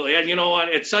 Absolutely. And you know what?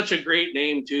 It's such a great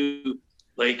name, too.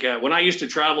 Like, when I used to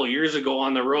travel years ago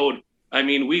on the road, I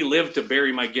mean, we lived to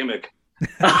bury my gimmick.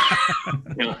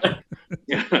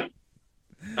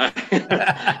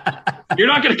 You're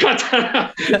not going to cut that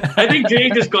out. I think Jay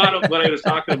just got what I was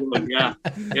talking about.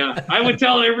 Yeah. I would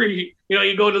tell you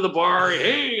go to the bar,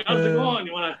 hey, how's it going?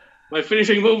 My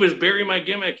finishing move is bury my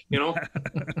gimmick,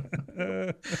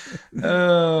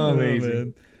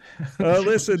 Amazing.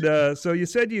 Listen, so you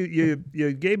said you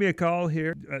gave me a call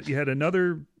here. You had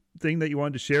another thing that you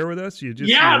wanted to share with us.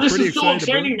 This is so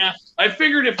exciting, man. I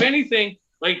figured if anything,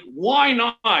 like, why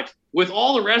not? With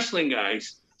all the wrestling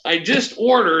guys, I just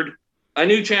ordered a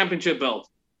new championship belt.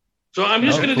 So I'm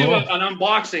just going to do an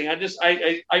unboxing.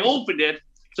 I opened it,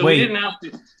 so we didn't have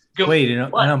to go. Wait,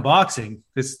 an unboxing?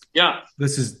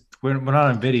 We're not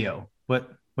on video. What?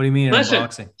 What do you mean? Listen,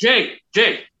 unboxing? Jay,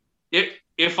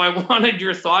 if I wanted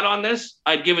your thought on this,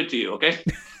 I'd give it to you. Okay.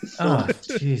 Oh,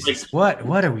 Jesus! What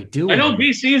are we doing? I know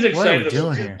BC is excited. What are we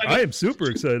doing here? I am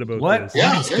super excited about what. this.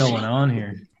 What is going on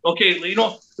here? Okay,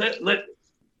 let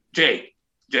Jay.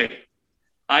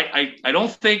 I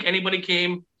don't think anybody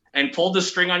came and pulled the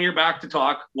string on your back to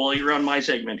talk while you're on my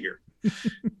segment here.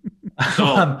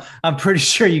 So I'm pretty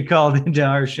sure you called into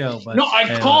our show, but no,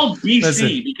 I called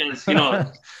BC because he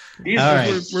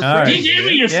gave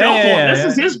me your cell phone. This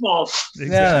is his fault.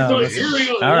 Exactly. So here we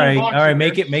go. All right.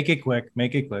 Make it quick.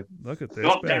 Look at this.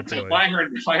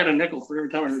 If I had a nickel for every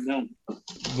time I heard down.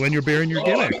 When you're bearing your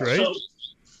gimmick, right? So,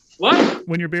 what?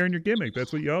 When you're bearing your gimmick,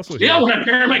 that's what you also hear. Yeah, when I'm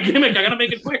bearing my gimmick, I gotta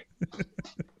make it quick.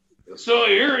 So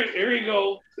here you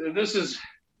go. This is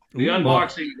the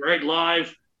unboxing right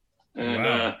live. And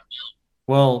wow.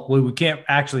 Well, we can't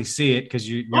actually see it because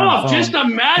you're on the phone. Just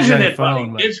imagine it,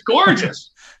 buddy. It's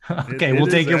gorgeous. Okay, we'll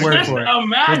take your word for it.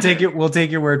 We'll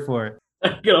take your word for it.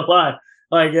 I'm gonna lie,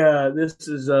 like this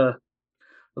is a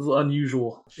little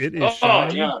unusual. It is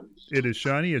shiny. Yeah. It is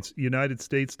shiny. It's United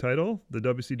States title, the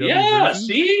WCW. Yeah, version.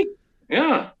 see,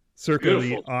 yeah. Circa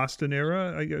the Austin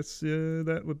era, I guess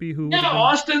that would be who. Yeah,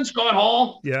 Austin, Scott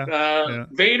Hall. Yeah,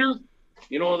 Vader.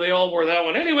 They all wore that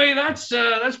one. Anyway, that's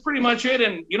pretty much it.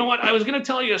 And you know what? I was going to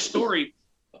tell you a story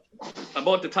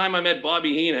about the time I met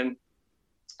Bobby Heenan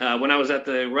when I was at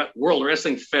the World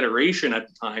Wrestling Federation at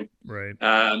the time. Right.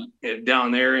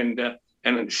 Down there, and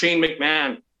Shane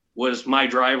McMahon was my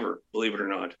driver, believe it or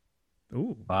not.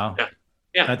 Ooh, wow.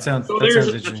 Yeah. That sounds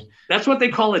interesting. That's what they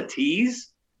call a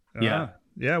tease. Yeah.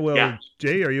 Yeah, well,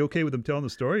 Jay, are you okay with them telling the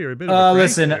story or a bit of a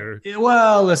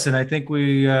listen, I think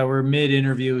we're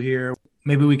mid-interview here.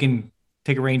 Maybe we can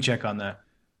take a rain check on that.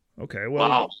 Okay, well.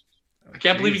 Wow. I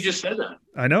can't believe you just said that.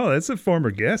 I know, that's a former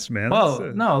guest, man.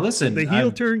 Well, no, listen. The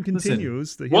heel turn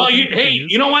continues. You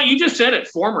know what? You just said it,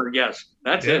 former guest.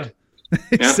 That's it.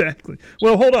 Exactly.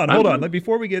 Well, hold on.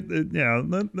 Before we get,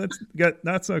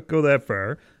 let's not go that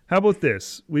far. How about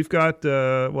this? We've got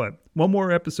one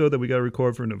more episode that we got to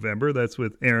record for November. That's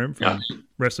with Aaron from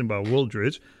Wrestling by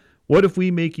Wooldridge. What if we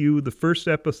make you the first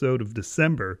episode of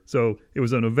December? So it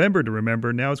was a November to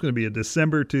remember. Now it's going to be a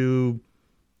December to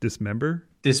dismember.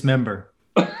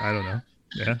 I don't know.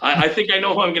 Yeah. I think I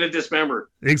know who I'm going to dismember.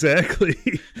 Exactly.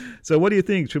 So what do you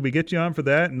think? Should we get you on for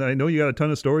that? And I know you got a ton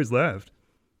of stories left.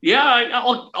 Yeah,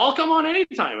 I'll come on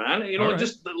anytime, man.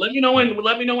 Just let me know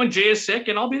when Jay is sick,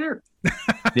 and I'll be there.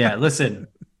 Yeah, listen.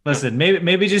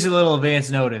 Maybe just a little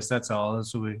advance notice. That's all.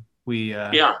 That's what we.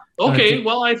 Yeah. Okay.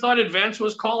 Well, I thought advance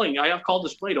was calling. I have call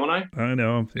display, don't I? I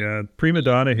know. Yeah, prima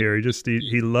donna here.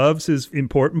 He loves his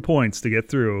important points to get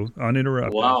through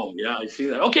uninterrupted. Wow. Yeah, I see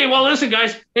that. Okay. Well, listen,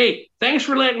 guys. Hey, thanks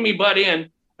for letting me butt in.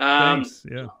 Thanks.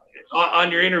 Yeah.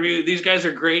 On your interview, these guys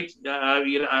are great.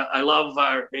 I love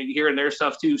hearing their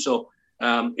stuff too. So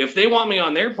if they want me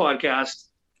on their podcast,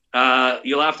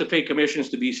 you'll have to pay commissions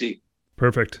to BC.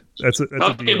 Perfect. That's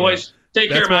okay, deal, boys.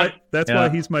 Take care, man. That's why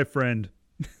he's my friend.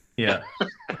 Yeah.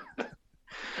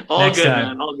 All Next good, time.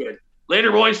 Man. All good.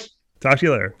 Later, boys. Talk to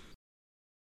you later.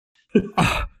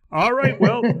 All right.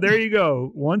 Well, there you go.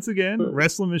 Once again,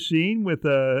 Wrestling Machine with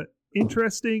a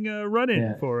interesting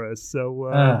run-in for us. So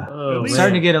I'm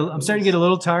starting to get a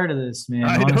little tired of this, man.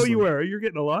 I know you are. You're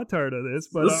getting a lot tired of this,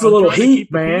 but this is a little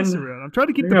heat, man. I'm trying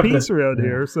to keep the peace around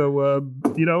here. So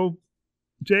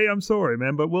Jay, I'm sorry,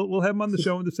 man, but we'll have him on the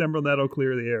show in December, and that'll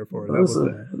clear the air for it.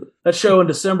 That show in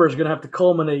December is going to have to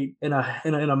culminate in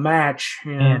a match.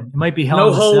 Man, it might be Hell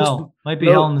in the Cell. Might be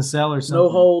Hell in the Cell or something. No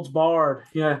holds barred.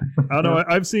 Yeah. I don't know.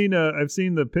 I've seen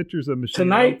the pictures of Machine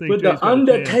tonight with the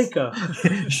Undertaker.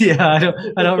 Yeah,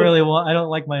 I don't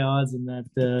like my odds in that.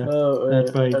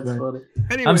 That fight. That's funny.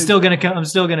 Anyways, I'm still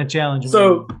gonna challenge him.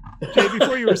 So, Jay,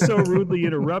 before you were so rudely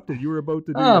interrupted, you were about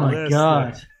to do. Oh my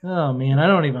god! Oh man,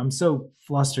 I'm so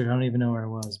flustered. I don't even know where I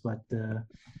was, but.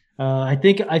 I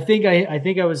think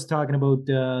I was talking about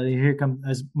here comes,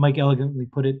 as Mike elegantly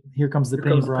put it, here comes the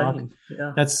pain, Brock.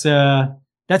 Yeah. That's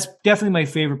definitely my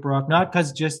favorite Brock. Not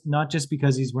just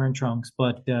because he's wearing trunks,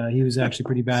 but he was actually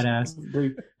pretty badass.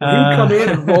 Dude, he come in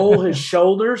and roll his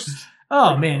shoulders.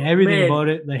 Oh man, everything about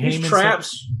it. The Heyman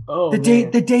traps. Oh,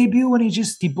 the debut when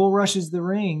he bull rushes the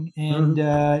ring and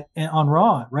on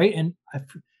Raw, right? And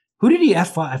who did he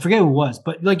F5? I forget who it was,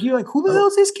 but you're like, who the hell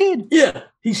is this kid? Yeah,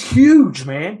 he's huge,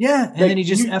 man. Yeah, and then he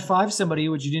just F5 somebody,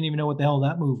 which you didn't even know what the hell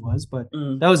that move was. But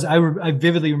that was I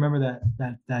vividly remember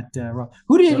that.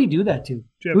 Who did he do that to?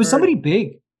 It was somebody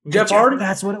big. Jeff Hardy.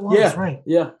 That's what it was. Yeah, right.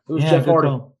 Yeah, it was Jeff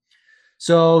Hardy.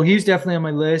 So he's definitely on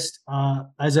my list.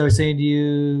 As I was saying to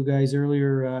you guys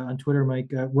earlier on Twitter,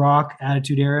 Mike, Rock,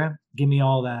 Attitude Era, give me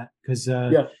all that because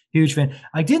huge fan.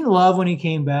 I didn't love when he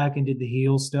came back and did the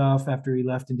heel stuff after he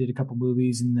left and did a couple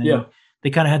movies, and then they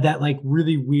kind of had that like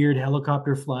really weird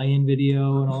helicopter fly-in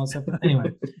video and all that stuff. But anyway,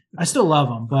 I still love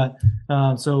him, but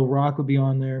so Rock would be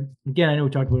on there. Again, I know we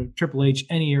talked about Triple H.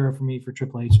 Any era for me for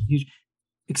Triple H, huge,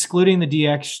 excluding the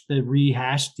DX, the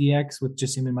rehashed DX with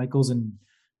just him and Michaels and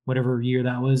whatever year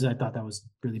that was. I thought that was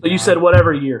really bad. So you said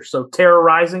whatever year. So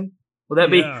Terrorizing? Would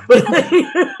that be?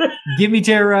 Give me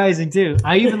Terrorizing too.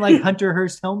 I even like Hunter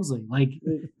Hearst Helmsley. Like,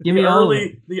 give me all of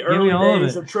it. The early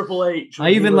days of Triple H.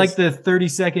 I even like the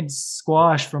 30-second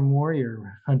squash from Warrior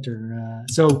Hunter.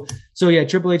 So yeah,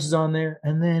 Triple H is on there,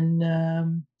 and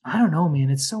then I don't know,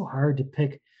 man. It's so hard to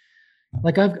pick.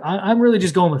 Like I'm really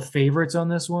just going with favorites on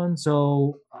this one.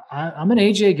 So I'm an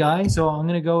AJ guy, so I'm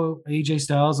going to go AJ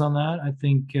Styles on that. I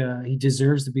think he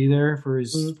deserves to be there for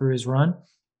his run.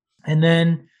 And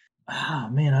then,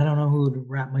 man, I don't know who would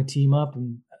wrap my team up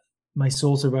and my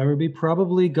sole survivor would be.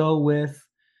 Probably go with,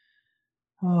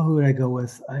 who would I go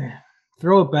with? I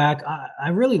throw it back. I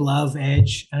really love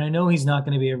Edge, and I know he's not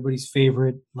going to be everybody's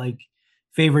favorite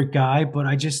guy, but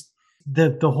I just,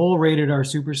 the whole Rated R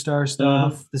Superstar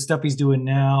stuff, the stuff he's doing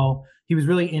now, he was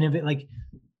really innovative. Like,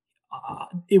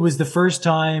 it was the first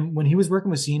time when he was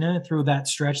working with Cena through that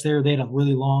stretch there. They had a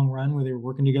really long run where they were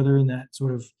working together in that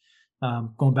sort of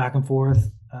going back and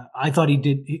forth. I thought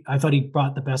he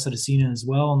brought the best out of Cena as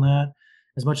well on that.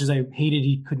 As much as I hated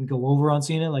he couldn't go over on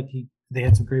Cena, they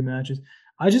had some great matches.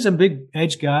 I'm a big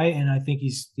Edge guy, and I think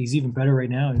he's even better right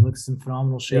now. He looks in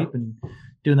phenomenal shape and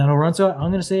doing that whole run. So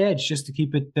I'm going to say Edge just to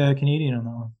keep it Canadian on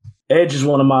that one. Edge is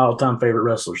one of my all-time favorite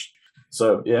wrestlers.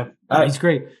 So yeah, he's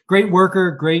great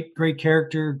worker, great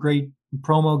character, great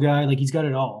promo guy. Like, he's got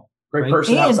it all. Great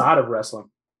person outside of wrestling.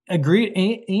 Agreed.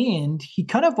 And he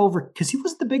kind of because he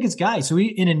wasn't the biggest guy. So he,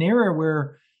 in an era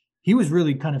where he was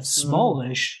really kind of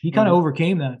smallish, he kind of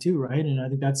overcame that too, right? And I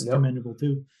think that's commendable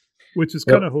too. Which is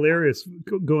kind of hilarious,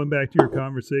 going back to your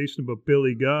conversation about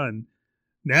Billy Gunn.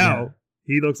 Now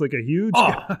he looks like a huge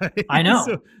guy. I know.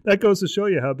 So that goes to show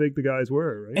you how big the guys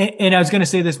were, right? And I was going to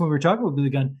say this when we were talking about Billy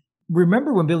Gunn.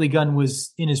 Remember when Billy Gunn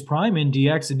was in his prime in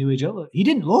DX and New Age Outlaw? He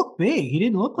didn't look big. He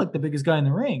didn't look like the biggest guy in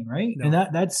the ring, right? No.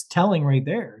 And that's telling right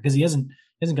there, because he hasn't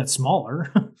got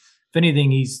smaller. If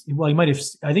anything, he might have.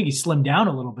 I think he slimmed down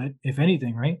a little bit, if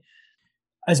anything, right?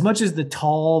 As much as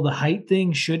the height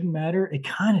thing shouldn't matter, it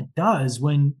kind of does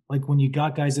when you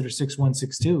got guys that are 6'1",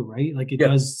 6'2", right? Like, it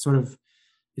does sort of.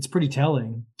 It's pretty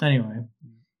telling. Anyway,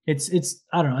 it's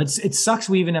I don't know. It sucks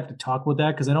we even have to talk about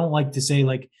that, because I don't like to say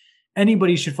like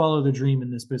anybody should follow their dream in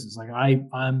this business. Like,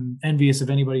 I'm envious of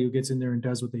anybody who gets in there and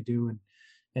does what they do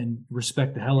and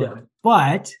respect the hell out of it.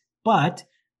 But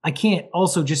I can't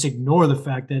also just ignore the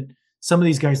fact that some of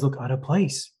these guys look out of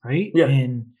place, right? Yeah.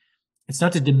 And it's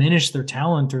not to diminish their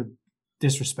talent or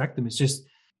disrespect them. It's just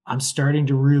I'm starting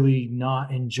to really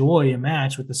not enjoy a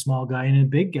match with a small guy and a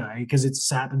big guy, because it's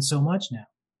happened so much now.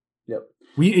 Yep.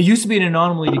 It used to be an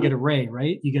anomaly to get a Ray,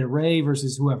 right? You get a Ray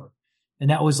versus whoever. And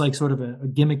that was like sort of a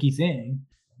gimmicky thing.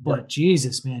 But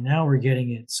Jesus, man, now we're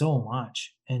getting it so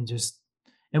much. And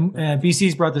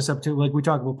BC's brought this up too. Like, we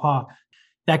talk about Pac.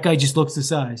 That guy just looks the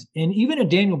size. And even a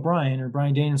Daniel Bryan or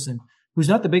Bryan Danielson, who's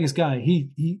not the biggest guy,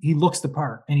 he looks the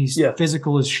part, and he's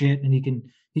physical as shit, and he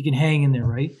can hang in there,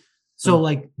 right? So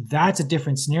like, that's a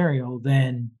different scenario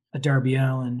than a Darby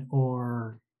Allin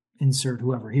or insert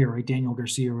whoever here, right? Daniel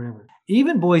Garcia or whatever.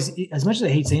 Even boys, as much as I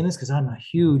hate saying this, because I'm a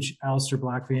huge Aleister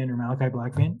Black fan or Malachi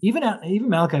Black fan, even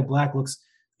Malachi Black looks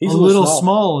a little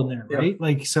small in there, right?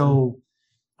 Like, so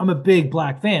I'm a big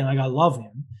Black fan. Like, I love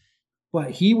him.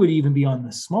 But he would even be on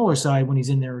the smaller side when he's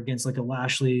in there against like a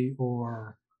Lashley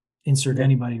or insert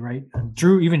anybody, right? And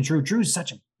Drew's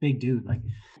such a big dude. Like,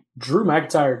 Drew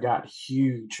McIntyre got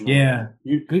huge. Man.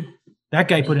 Yeah. Good. That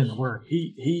guy put in the work.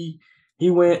 He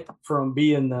went from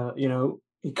being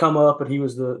he come up and he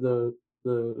was the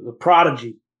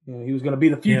prodigy. He was going to be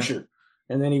the future.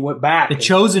 And then he went back. The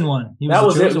chosen one. He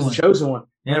was the chosen one.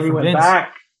 Yeah, and he went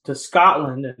back to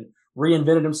Scotland and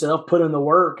reinvented himself, put in the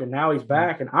work, and now he's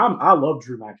back. And I love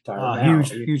Drew McIntyre.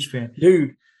 Huge fan.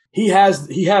 Dude, he has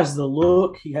the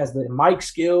look, he has the mic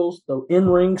skills, the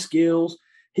in-ring skills.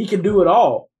 He can do it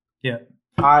all. Yeah.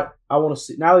 I want to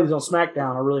see, now that he's on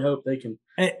SmackDown, I really hope he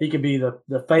can be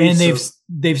the face. And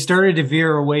they've started to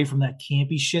veer away from that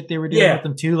campy shit they were doing with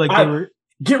them too. Like,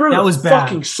 get rid of the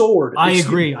fucking sword. I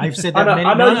agree. I've said that.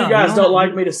 I know you guys don't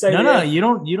like me to say that. No, you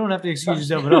don't have to excuse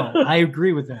yourself at all. I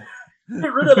agree with that.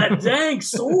 Get rid of that dang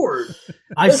sword.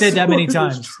 I've said that many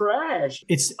times. Trash.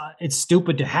 It's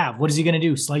stupid to have. What is he going to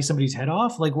do? Slice somebody's head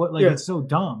off? Like what? Like it's so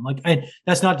dumb. Like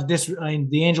that's not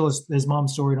the Angel is his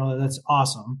mom's story and all that. That's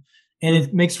awesome, and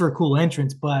it makes for a cool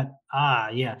entrance. But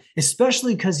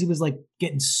especially because he was like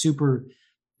getting super.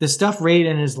 The stuff right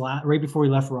before he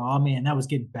left Raw, man, that was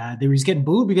getting bad. He was getting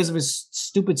booed because of his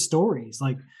stupid stories,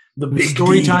 like the big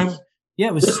story time. Yeah,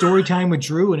 it was story time with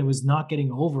Drew, and it was not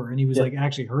getting over, and he was like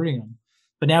actually hurting him.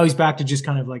 But now he's back to just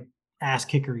kind of like ass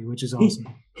kickery, which is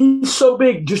awesome. He's so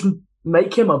big. Just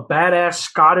make him a badass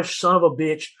Scottish son of a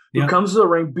bitch who comes to the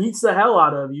ring, beats the hell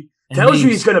out of you, and tells you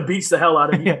he's going to beat the hell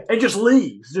out of you, and just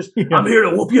leaves. I'm here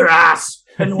to whoop your ass,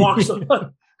 and walks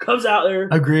comes out there.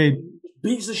 Agreed.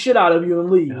 Beats the shit out of you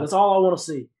and leaves. Yeah. That's all I want to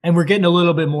see. And we're getting a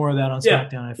little bit more of that on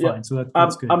SmackDown, I find. So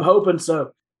that's good. I'm hoping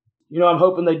so. I'm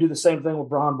hoping they do the same thing with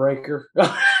Braun Breaker.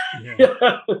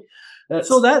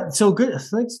 So good.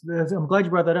 Thanks. I'm glad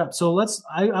you brought that up. So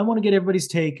I want to get everybody's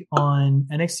take on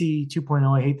NXT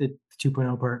 2.0. I hate the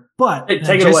 2.0 part, but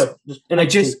take it away.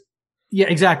 Yeah,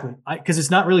 exactly. Because it's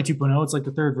not really 2.0. It's like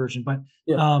the third version. But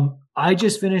I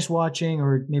just finished watching,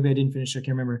 or maybe I didn't finish. I can't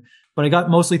remember. But I got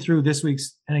mostly through this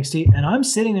week's NXT, and I'm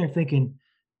sitting there thinking,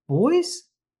 boys,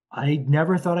 I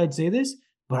never thought I'd say this,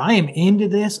 but I am into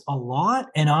this a lot.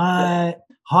 And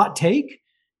hot take,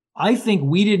 I think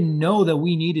we didn't know that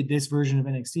we needed this version of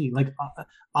NXT. Like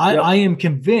I am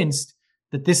convinced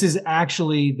that this is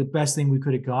actually the best thing we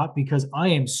could have got, because I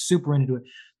am super into it.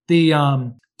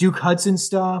 The Duke Hudson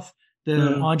stuff,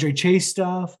 the Andre Chase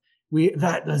stuff,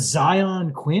 the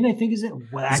Zion Quinn, I think, is it?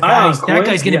 Well, that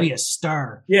guy's going to be a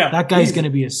star. Yeah, that guy's going to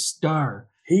be a star.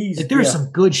 There's some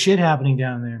good shit happening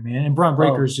down there, man. And Braun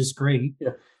Breaker is just great. Yeah,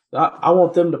 I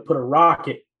want them to put a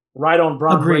rocket right on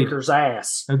Braun Breaker's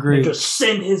ass. Agreed. And just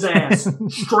send his ass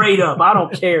straight up. I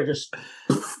don't care. Just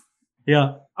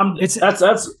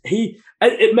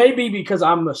It may be because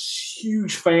I'm a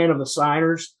huge fan of the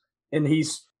signers, and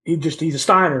he's a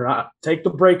Steiner. I take the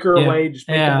Breaker away, just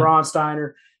make the Braun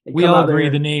Steiner. We all agree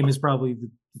the name is probably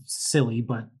silly,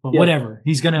 but whatever.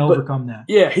 He's going to overcome that.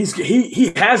 Yeah,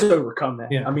 he has overcome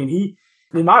that. Yeah. I mean,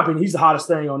 in my opinion, he's the hottest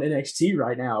thing on NXT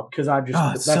right now, because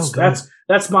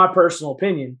that's my personal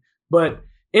opinion. But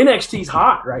NXT's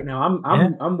hot right now.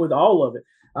 I'm with all of it.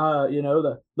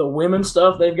 The women's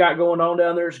stuff they've got going on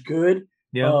down there is good.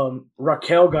 Yeah.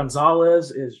 Raquel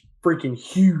Gonzalez is freaking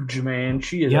huge, man.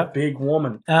 She is a big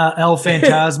woman. El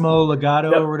Fantasmo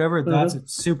Legado or whatever. That's a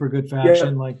super good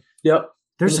faction.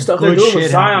 There's some stuff good they're doing shit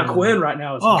with Zion Quinn right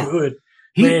now is good.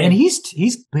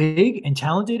 He's big and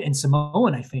talented and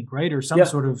Samoan, I think, right? Or some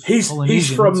sort of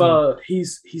Polynesian.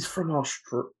 He's from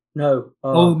Australia. No.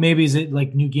 Maybe is it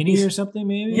like New Guinea or something?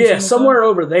 Maybe. Yeah, somewhere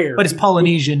over there. But it's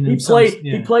Polynesian. He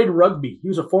played rugby. He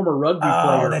was a former rugby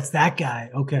player. Oh, that's that guy.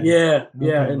 Okay. Yeah.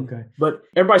 But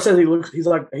everybody says he's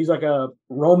like a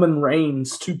Roman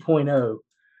Reigns 2.0.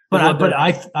 But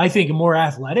I think a more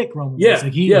athletic Roman Reigns.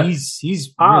 Like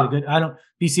he's really good. I don't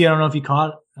know if you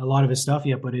caught a lot of his stuff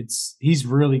yet, but he's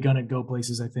really gonna go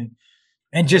places, I think.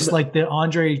 And just like the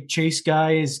Andre Chase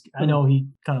guy I know he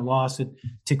kind of lost it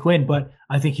to Quinn, but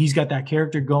I think he's got that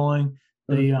character going.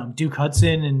 The Duke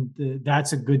Hudson, and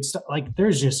that's a good stuff. Like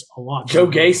there's just a lot. Joe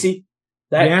Gacy,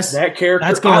 that character.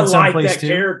 That's going someplace too.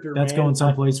 Character, that's going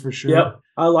someplace for sure. Yep,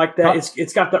 I like that.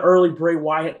 It's got the early Bray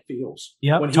Wyatt feels.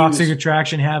 Yep, Toxic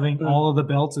Attraction having all of the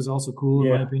belts is also cool in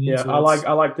my opinion. Yeah, so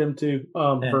I like them too.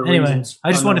 For reasons.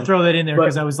 I just want to throw that in there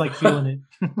because I was like feeling it.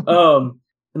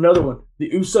 Another one, the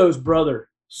Usos' brother,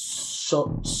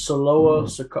 Soloa.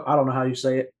 I don't know how you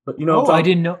say it, but you know. I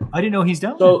didn't know he's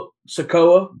down. So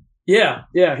Sikoa, yeah,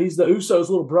 he's the Usos'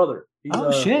 little brother. He's,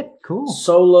 shit, cool.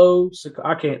 Solo,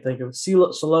 I can't think of it.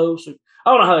 Solo.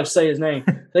 I don't know how they say his name.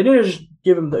 They need to just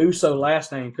give him the Uso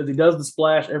last name because he does the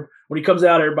splash when he comes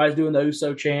out. Everybody's doing the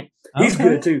Uso chant. He's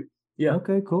good too. Yeah.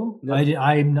 Okay. Cool. Yep.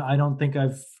 I don't think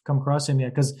I've come across him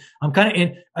yet because I'm kind of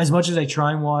in. As much as I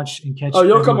try and watch and catch. Oh,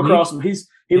 you'll come across him.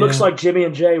 He looks like Jimmy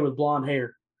and Jay with blonde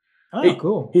hair. Oh,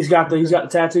 cool. He's got the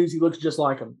tattoos. He looks just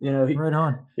like him. Right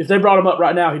on. If they brought him up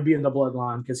right now, he'd be in the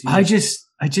bloodline because I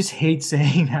just hate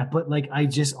saying that, but like I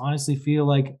just honestly feel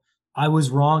like I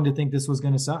was wrong to think this was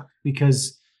going to suck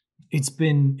because it's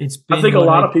been. I think a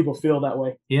lot of people feel that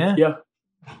way. Yeah. Yeah.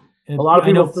 A lot of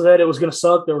people said it was going to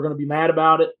suck. They were going to be mad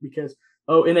about it because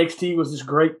NXT was this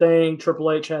great thing.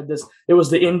 Triple H had this. It was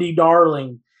the indie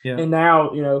darling, and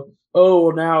now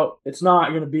now it's not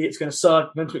going to be. It's going to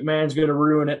suck. Vince McMahon's going to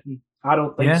ruin it, and I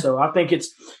don't think so. I think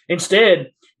it's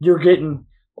instead you're getting.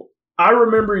 I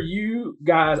remember you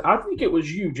guys. I think it was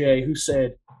you, Jay, who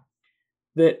said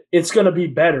that it's going to be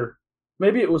better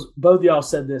maybe it was both of y'all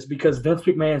said this because Vince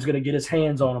McMahon's going to get his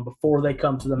hands on them before they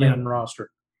come to the main roster.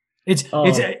 It's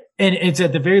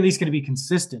at the very least going to be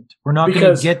consistent. We're not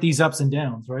going to get these ups and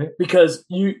downs, right? Because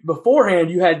beforehand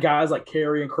you had guys like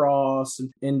Karrion Kross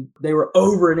and they were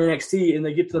over in NXT and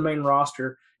they get to the main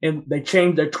roster and they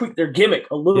tweak their gimmick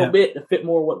a little bit to fit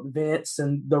more what Vince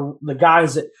and the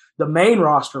guys that the main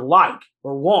roster like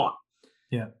or want.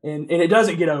 Yeah. And it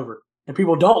doesn't get over. And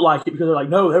people don't like it because they're like,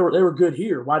 no, they were good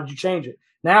here. Why did you change it?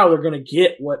 Now they're going to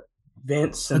get what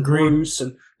Vince and Bruce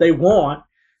and they want.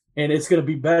 And it's going to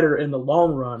be better in the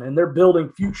long run. And they're building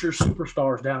future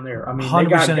superstars down there. I mean,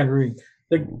 100% agree.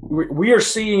 We are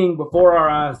seeing before our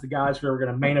eyes the guys who are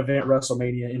going to main event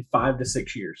WrestleMania in 5 to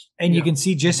 6 years. And you can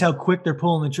see just how quick they're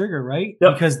pulling the trigger, right?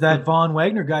 Yep. Because that Von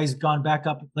Wagner guy's gone back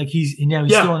up. Like he's still in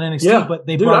NXT, but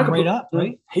they brought him right up,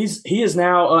 right? He is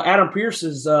now Adam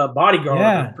Pearce's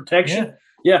bodyguard protection.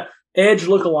 Yeah. Edge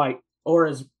lookalike, or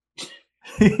as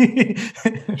Kid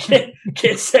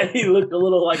said he looked a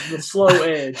little like the slow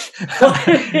Edge.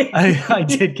 I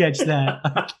did catch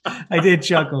that. I did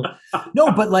chuckle.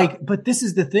 No, but this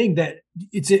is the thing that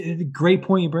it's a great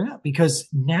point you bring up because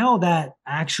now that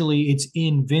actually it's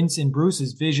in Vince and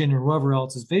Bruce's vision or whoever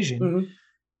else's vision,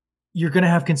 you're going to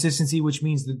have consistency, which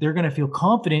means that they're going to feel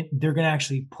confident. They're going to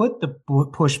actually put the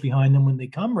push behind them when they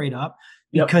come right up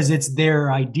because it's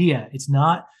their idea. It's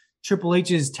not Triple H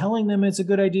is telling them it's a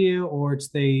good idea, or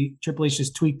Triple H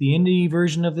just tweaked the indie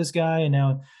version of this guy, and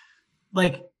now,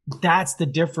 like, that's the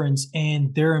difference.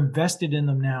 And they're invested in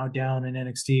them now down in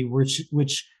NXT,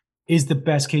 which is the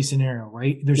best case scenario,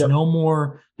 right? There's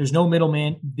no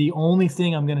middleman. The only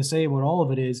thing I'm going to say about all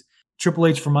of it is Triple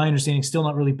H, from my understanding, still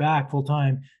not really back full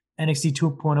time. NXT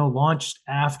 2.0 launched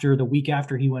after the week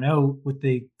after he went out with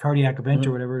the cardiac event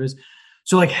or whatever it is.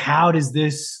 So, like, how does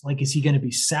this, like, is he going to be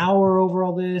sour over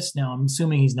all this? Now, I'm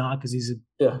assuming he's not because he's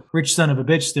a rich son of a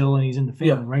bitch still and he's in the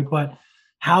family, right? But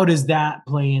how does that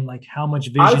play in? Like, how much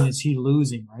vision is he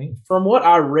losing, right? From what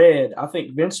I read, I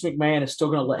think Vince McMahon is still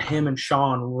going to let him and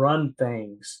Shawn run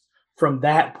things from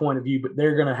that point of view, but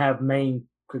they're going to have main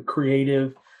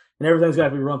creative and everything's got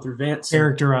to be run through Vince.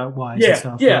 Character-wise and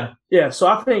stuff. Yeah. So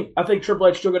I think Triple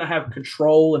H is still going to have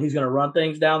control and he's going to run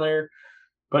things down there.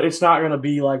 But it's not going to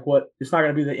be like it's not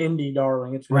going to be the indie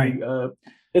darling. It's going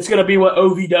to be what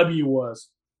OVW was,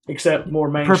 except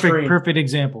more mainstream. Perfect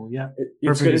example. Yeah.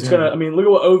 It's going to, I mean, look at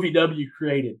what OVW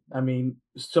created. I mean,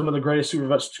 some of the greatest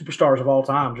superstars of all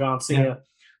time, John Cena,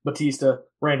 Batista,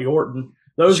 Randy Orton.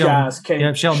 Those guys came.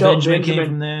 Yeah, Shelton Benjamin came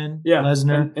from then. Yeah.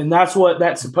 Lesnar. And that's what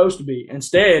that's supposed to be.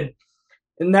 Instead,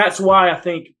 and that's why I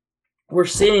think we're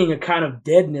seeing a kind of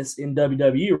deadness in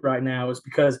WWE right now is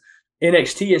because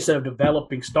NXT, instead of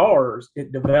developing stars,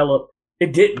 it didn't.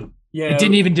 It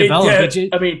didn't even develop.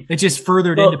 It just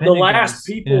furthered independent. The last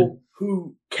people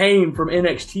who came from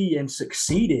NXT and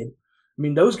succeeded. I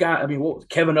mean, those guys. I mean, what was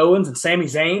Kevin Owens and Sami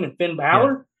Zayn and Finn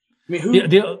Balor?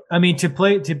 Yeah. I mean, to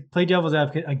play devil's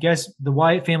advocate, I guess the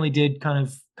Wyatt family did kind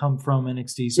of come from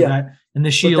NXT. So that and the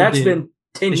Shield. But that's been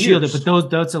 10 years. But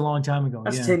that's a long time ago.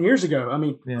 That's 10 years ago. I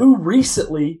mean, who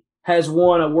recently has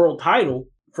won a world title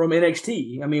from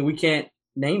NXT? I mean, we can't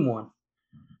name one.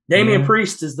 Damian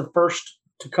Priest is the first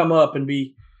to come up and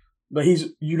but he's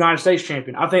United States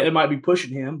champion. I think they might be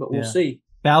pushing him, but we'll see.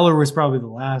 Balor was probably the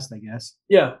last, I guess.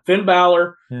 Yeah, Finn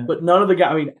Balor, but none of the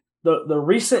guys. I mean, the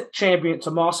recent champion,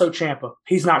 Tommaso Ciampa,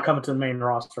 he's not coming to the main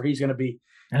roster. He's going to be,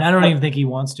 and I don't even think he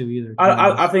wants to either.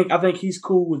 I think he's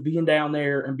cool with being down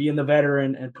there and being the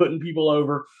veteran and putting people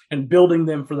over and building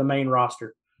them for the main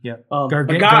roster. Yeah,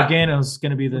 Gargano's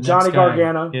going to be the Johnny next guy.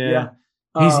 Gargano. Yeah.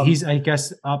 He's I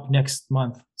guess up next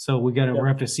month, so we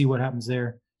have to see what happens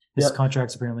there. His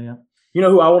contract's apparently up. You know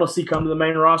who I want to see come to the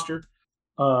main roster?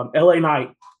 LA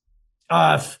Knight.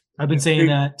 I've been saying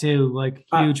that too. Like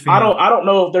huge fan. I don't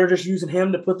know if they're just using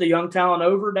him to put the young talent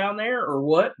over down there or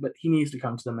what, but he needs to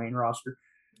come to the main roster.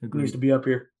 Agreed. He needs to be up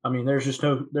here. I mean, there's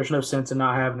no sense in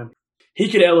not having him. He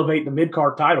could elevate the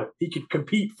mid-card title. He could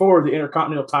compete for the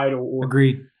Intercontinental title.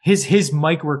 Agreed. His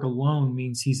mic work alone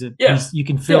means you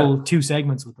can fill 2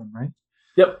 segments with him, right?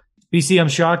 Yep. BC, I'm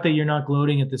shocked that you're not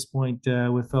gloating at this point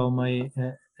with all my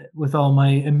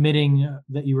admitting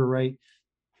that you were right.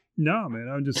 No,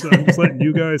 man, I'm just letting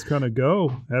you guys kind of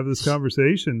have this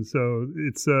conversation. So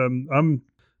it's I'm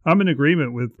in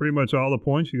agreement with pretty much all the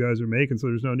points you guys are making. So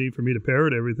there's no need for me to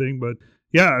parrot everything. But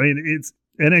yeah, I mean, it's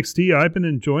NXT. I've been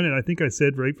enjoying it. I think I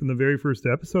said right from the very first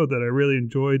episode that I really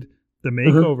enjoyed the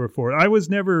makeover for it. I was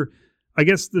never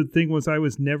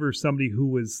somebody who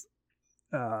was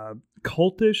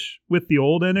cultish with the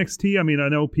old NXT. I mean, I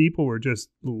know people were just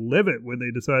livid when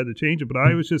they decided to change it, but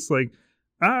I was just like,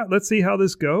 let's see how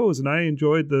this goes. And I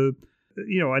enjoyed the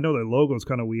I know the logo's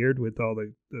kind of weird with all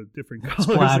the different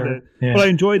colors. Yeah. But I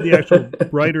enjoyed the actual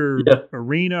brighter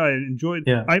arena. I enjoyed.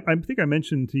 Yeah. I think I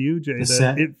mentioned to you, Jay,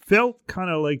 that it felt kind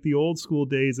of like the old school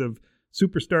days of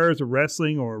Superstars of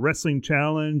Wrestling or Wrestling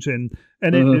Challenge, and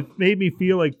it made me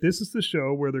feel like this is the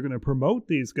show where they're going to promote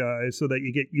these guys so that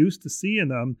you get used to seeing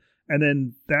them, and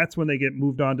then that's when they get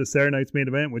moved on to Saturday night's main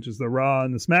event, which is the Raw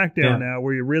and the SmackDown now,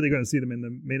 where you're really going to see them in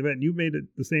the main event. And you made it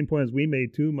the same point as we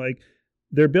made too, Mike.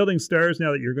 They're building stars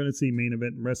now that you're going to see main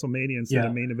event in WrestleMania instead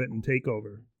of main event and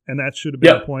TakeOver, and that should have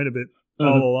been the point of it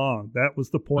all along. That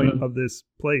was the point of this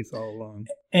place all along.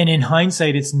 And in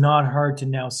hindsight, it's not hard to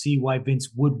now see why Vince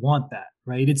would want that,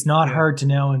 right? It's not hard to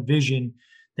now envision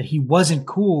that he wasn't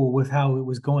cool with how it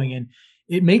was going. And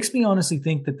it makes me honestly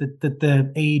think that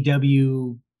the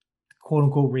AEW quote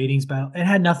unquote ratings battle, it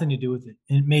had nothing to do with it.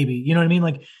 And maybe, you know what I mean?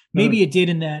 Like maybe it did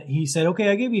in that he said, okay,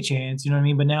 I gave you a chance, you know what I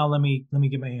mean? But now let me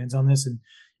get my hands on this. And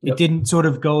it didn't sort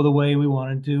of go the way we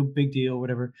wanted to, big deal,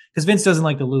 whatever. Because Vince doesn't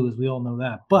like to lose. We all know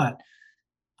that. But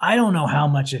I don't know how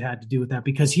much it had to do with that,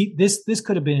 because this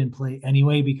could have been in play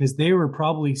anyway, because they were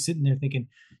probably sitting there thinking,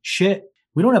 shit,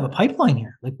 we don't have a pipeline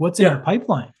here. Like, what's in our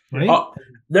pipeline, right?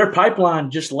 Their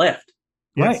pipeline just left.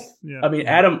 Right. Yeah. I mean,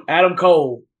 Adam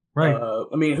Cole. Right.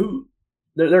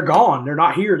 They're gone. They're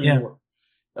not here anymore.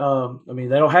 I mean,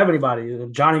 they don't have anybody.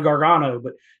 Johnny Gargano,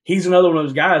 but he's another one of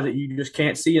those guys that you just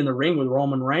can't see in the ring with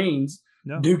Roman Reigns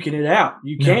duking it out.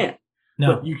 You can't.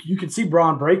 No. But you can see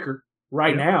Braun Breaker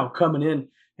now coming in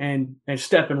and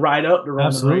stepping right up to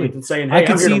Roman Reigns and saying, hey,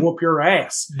 I'm here to whoop your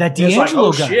ass. That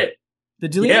D'Angelo guy. Shit. The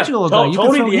D'Angelo guy.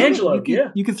 Tony D'Angelo.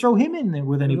 You could throw him in there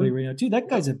with anybody right now, too. That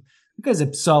guy's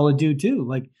a solid dude, too.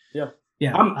 Like,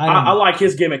 yeah. I like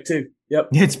his gimmick, too. Yep.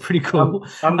 It's pretty cool.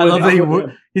 I love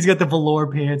that he's got the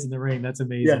velour pants in the ring. That's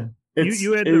amazing. Yeah.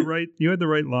 You had the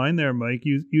right line there, Mike.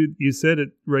 You said it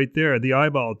right there. The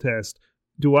eyeball test.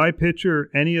 Do I picture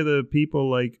any of the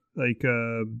people like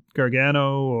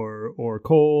Gargano or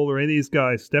Cole or any of these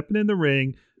guys stepping in the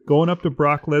ring, going up to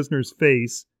Brock Lesnar's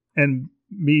face, and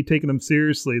me taking them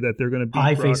seriously that they're going to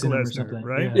beat Brock Lesnar,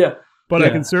 right? Yeah. But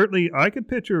I could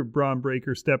picture Braun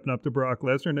Breaker stepping up to Brock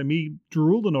Lesnar and me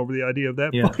drooling over the idea of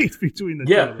that fight between the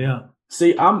two. Yeah.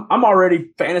 See, I'm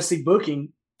already fantasy booking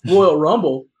Royal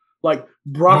Rumble, like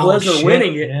Brock Lesnar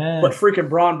winning it, but freaking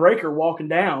Braun Breaker walking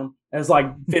down as like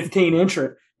 15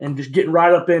 entrant and just getting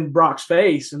right up in Brock's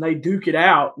face, and they duke it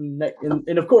out, and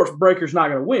of course Breaker's not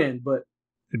going to win, but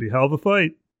it'd be a hell of a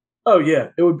fight. Oh yeah,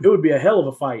 it would be a hell of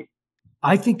a fight.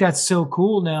 I think that's so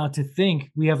cool now to think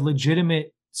we have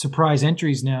legitimate surprise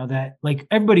entries now that, like,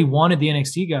 everybody wanted the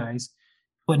NXT guys,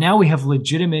 but now we have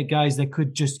legitimate guys that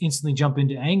could just instantly jump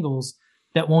into angles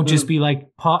that won't just be like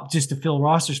pop just to fill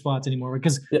roster spots anymore,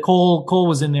 because Cole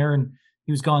was in there and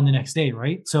he was gone the next day,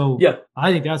 right? So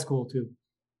I think that's cool too.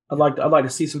 I'd like to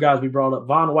see some guys be brought up.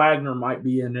 Von Wagner might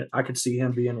be in it. I could see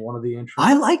him being one of the entries.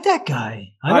 I like that guy.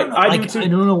 I do too. I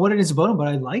don't know what it is about him, but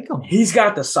I like him. He's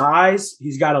got the size.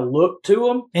 He's got a look to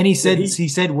him. And he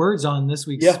said words on this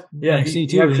week's NXT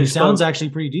too. He sounds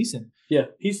actually pretty decent. Yeah,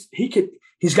 he's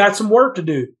got some work to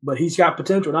do, but he's got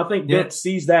potential. And I think Vince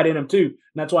sees that in him too.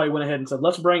 And that's why he went ahead and said,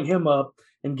 let's bring him up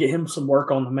and get him some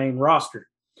work on the main roster.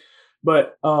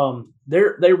 But they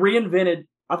reinvented.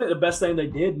 I think the best thing they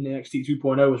did in NXT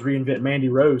 2.0 was reinvent Mandy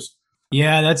Rose.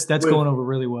 Yeah, that's going over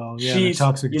really well. Yeah, the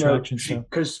Toxic Attraction stuff.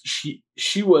 Because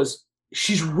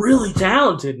she's really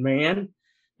talented, man.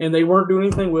 And they weren't doing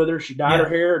anything with her. She dyed her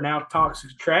hair. Now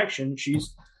Toxic Attraction.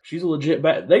 She's a legit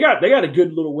bad. They got a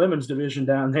good little women's division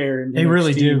down there. They NXT,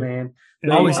 really do, man. They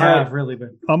always have, really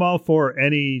been. I'm all for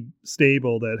any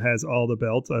stable that has all the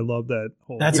belts. I love that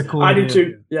whole. That's a cool. I do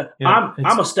too. Yeah.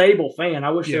 I'm a stable fan. I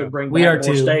wish they would bring back more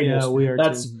stables. Yeah, we are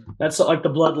too. That's like the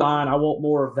bloodline. I want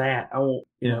more of that. I want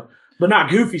but not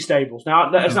goofy stables.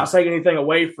 Now that's not saying anything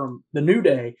away from the New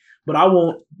Day, but I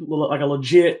want like a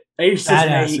legit aces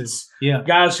and eights. Yeah.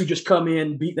 Guys who just come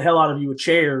in, beat the hell out of you with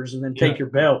chairs, and then take your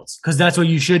belts. Because that's what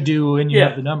you should do when you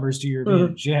have the numbers to your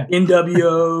advantage. Yeah.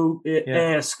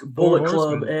 NWO-esque, Bullet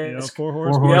Club-esque. Four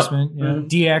Horsemen.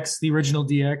 Yeah. DX, the original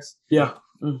DX. Yeah.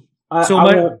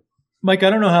 Mike,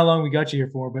 I don't know how long we got you here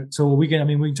for, but so we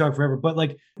can talk forever. But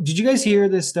like, did you guys hear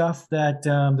this stuff that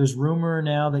there's rumor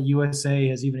now that USA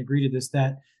has even agreed to this,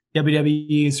 that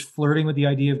WWE is flirting with the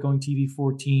idea of going TV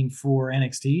 14 for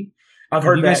NXT? I've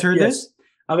heard that. You guys heard this?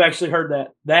 I've actually heard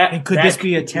that. And could this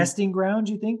be a testing ground,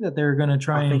 you think, that they're going to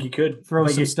try think you could throw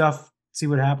some stuff, see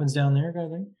what happens down there kind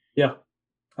of thing? Yeah,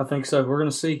 I think so. We're going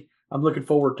to see. I'm looking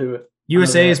forward to it.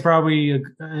 USA is probably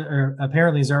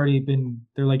apparently has already been.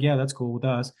 They're like, yeah, that's cool with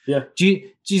us. Yeah.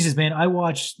 Jesus, man, I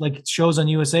watch like shows on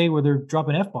USA where they're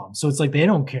dropping F-bombs, so it's like they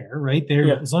don't care, right?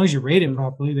 As long as you rate it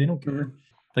properly, they don't care. Mm-hmm.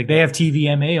 Like they have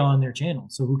TVMA on their channel,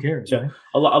 so who cares? Yeah. Right?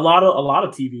 A lot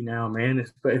of TV now, man.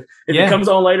 If it comes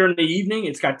on later in the evening,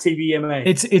 it's got TVMA.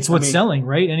 It's what's selling,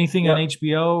 right? Anything on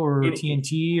HBO or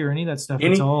TNT or any of that stuff.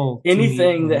 It's all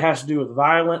anything TV, that has to do with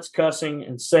violence, cussing,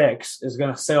 and sex is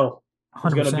going to sell. 100%.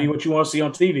 It's going to be what you want to see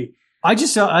on TV. I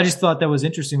just thought that was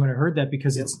interesting when I heard that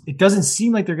because it doesn't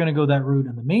seem like they're going to go that route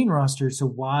on the main roster. So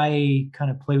why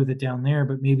kind of play with it down there?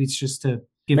 But maybe it's just to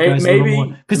give guys a little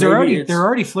more because they're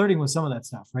already flirting with some of that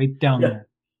stuff right down there.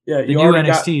 Yeah, the new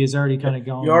NXT is already kind of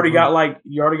going. You already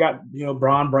got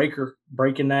Braun Breaker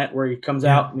breaking that where he comes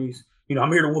out and he's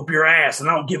I'm here to whoop your ass and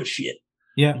I don't give a shit.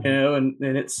 Yeah, and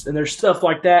there's stuff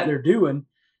like that they're doing.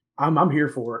 I'm here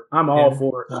for it. I'm all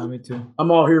for it. Me too. I'm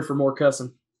all here for more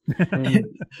cussing.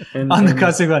 And on the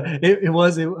cussing line, it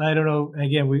was I don't know.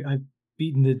 Again, I've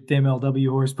beaten the damn LW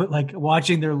horse, but like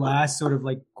watching their last sort of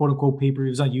like quote unquote pay-per-view, it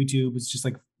was on YouTube. It's just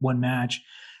like one match,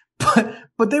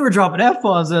 but they were dropping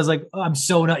F-bombs. And I was like, I'm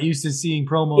so not used to seeing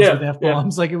promos with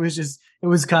F-bombs. Like it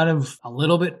was kind of a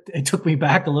little bit. It took me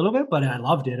back a little bit, but I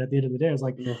loved it. At the end of the day, I was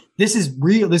like, this is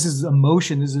real. This is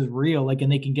emotion. This is real. Like,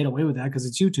 and they can get away with that because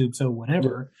it's YouTube. So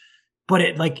whatever. Yeah. But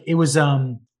it was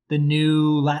the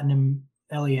new Latin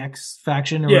LAX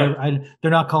faction or whatever.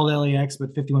 They're not called LAX,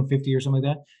 but 5150 or something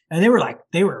like that. And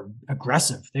they were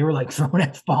aggressive. They were like throwing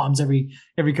F-bombs every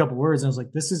couple words. And I was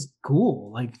like, this is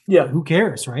cool. Like, who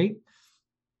cares, right?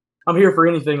 I'm here for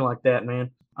anything like that,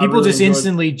 man. People really just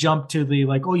instantly jump to the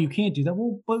like, oh, you can't do that.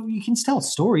 Well, but you can tell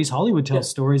stories. Hollywood tells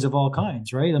stories of all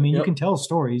kinds, right? I mean, you can tell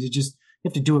stories. You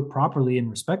have to do it properly and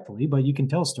respectfully, but you can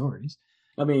tell stories.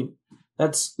 I mean,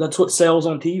 that's what sells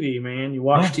on TV, man. You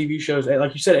watch TV shows,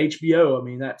 like you said, HBO. I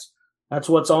mean, that's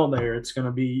what's on there. It's going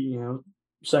to be,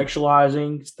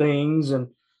 sexualizing things and a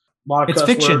lot of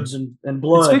cuss words and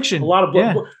blood. It's fiction. A lot of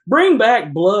blood. Yeah. Bring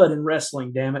back blood in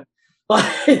wrestling, damn it.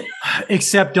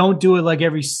 Except don't do it like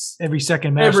every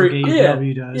second match like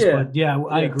AEW does.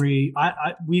 But I agree.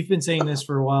 We've been saying this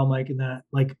for a while, Mike, and that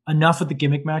like enough with the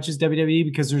gimmick matches WWE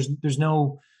because there is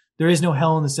no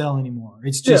Hell in the Cell anymore.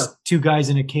 It's just two guys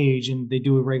in a cage and they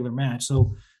do a regular match.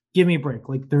 So give me a break.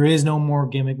 Like there is no more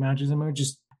gimmick matches anymore.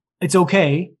 It's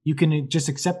okay. You can just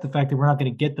accept the fact that we're not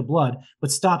going to get the blood,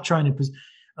 but stop trying to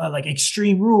like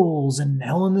Extreme Rules and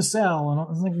Hell in the Cell. And I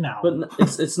was like, no, but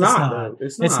it's not.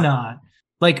 It's not.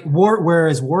 Like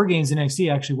whereas War Games in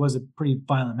NXT actually was a pretty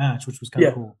violent match, which was kind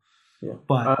of cool. Yeah.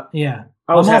 But I'm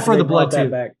all for the blood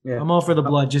too. Yeah. I'm all for the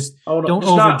blood. Just don't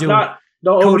overdo it.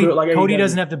 Don't overdo it like Cody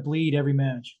doesn't have to bleed every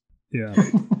match. Yeah.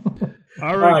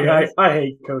 All right. I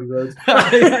hate Cody Rhodes.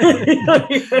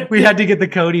 We had to get the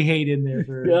Cody hate in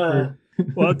there.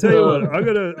 Well, I'll tell you what. I'm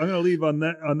gonna leave on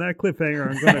that cliffhanger.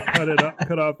 I'm gonna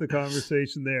cut off the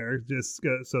conversation there, just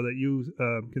so that you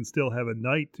can still have a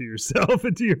night to yourself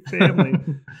and to your family.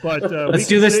 But let's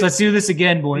do this. Let's do this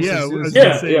again, boys. Yeah,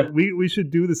 we should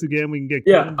do this again. We can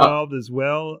get involved as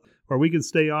well. Or we can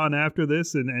stay on after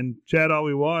this and chat all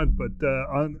we want, but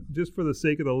just for the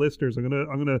sake of the listeners, I'm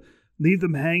gonna leave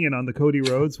them hanging on the Cody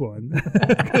Rhodes one,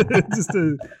 just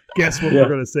to guess what we're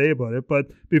going to say about it. But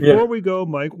before we go,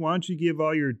 Mike, why don't you give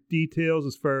all your details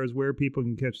as far as where people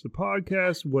can catch the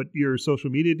podcast, what your social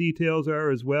media details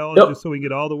are as well, just so we can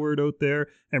get all the word out there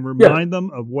and remind them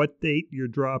of what date you're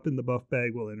dropping the Buff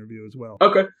Bagwell interview as well.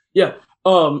 Okay, yeah.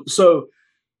 So.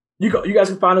 You guys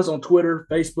can find us on Twitter,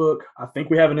 Facebook. I think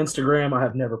we have an Instagram. I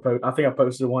have never posted. I think I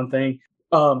posted one thing,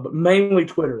 but mainly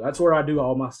Twitter. That's where I do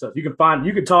all my stuff. You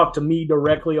can talk to me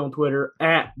directly on Twitter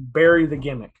at Barry the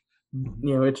Gimmick.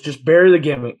 It's just Barry the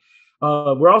Gimmick.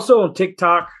 We're also on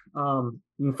TikTok. You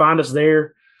can find us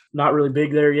there. Not really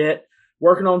big there yet.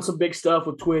 Working on some big stuff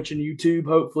with Twitch and YouTube.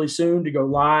 Hopefully soon to go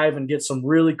live and get some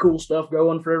really cool stuff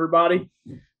going for everybody.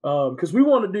 Because we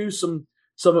want to do some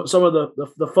of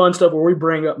the fun stuff where we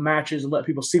bring up matches and let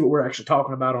people see what we're actually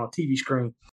talking about on a TV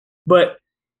screen. But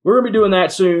we're going to be doing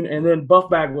that soon. And then Buff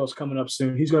Bagwell's coming up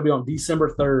soon. He's going to be on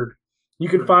December 3rd. You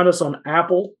can find us on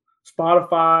Apple,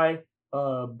 Spotify,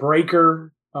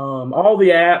 Breaker, all the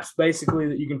apps basically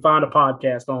that you can find a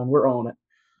podcast on. We're on it.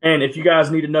 And if you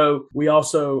guys need to know, we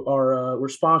also are we're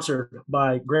sponsored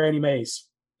by Granny Mays.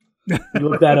 You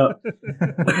look that up.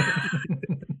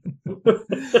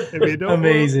 If you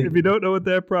don't know what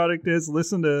that product is,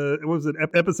 listen to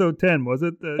episode 10, was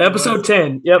it? Episode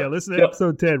 10. Yep. Yeah, listen to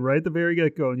episode 10 right at the very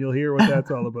get go, and you'll hear what that's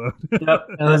all about. Yep.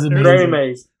 Very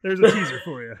amazing. There's a teaser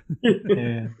for you.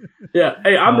 Yeah.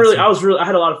 Hey, I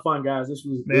had a lot of fun, guys. This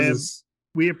was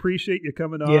we appreciate you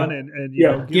coming on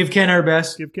and give Ken our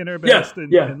best. Give Ken our best.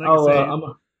 And like I say,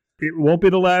 it won't be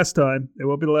the last time. It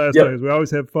won't be the last time because we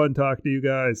always have fun talking to you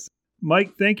guys.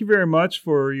 Mike, thank you very much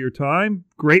for your time.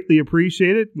 Greatly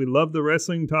appreciate it. We love the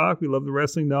wrestling talk. We love the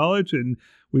wrestling knowledge, and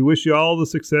we wish you all the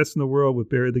success in the world with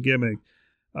Bury the Gimmick.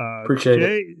 Appreciate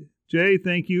it. Jay,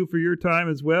 thank you for your time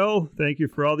as well. Thank you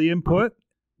for all the input.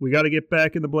 We got to get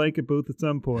back in the blanket booth at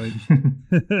some point.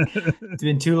 It's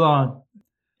been too long.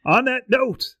 On that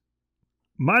note,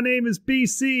 my name is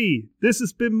BC. This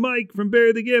has been Mike from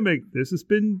Bury the Gimmick. This has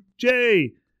been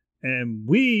Jay. And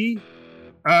we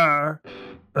are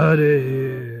out of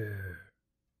here.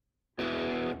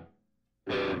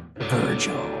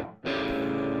 Virgil.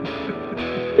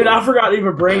 Dude, I forgot to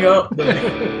even bring up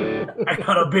I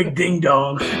got a big ding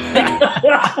dong.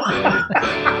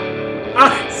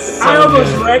 I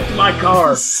almost wrecked my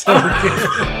car. So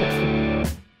good.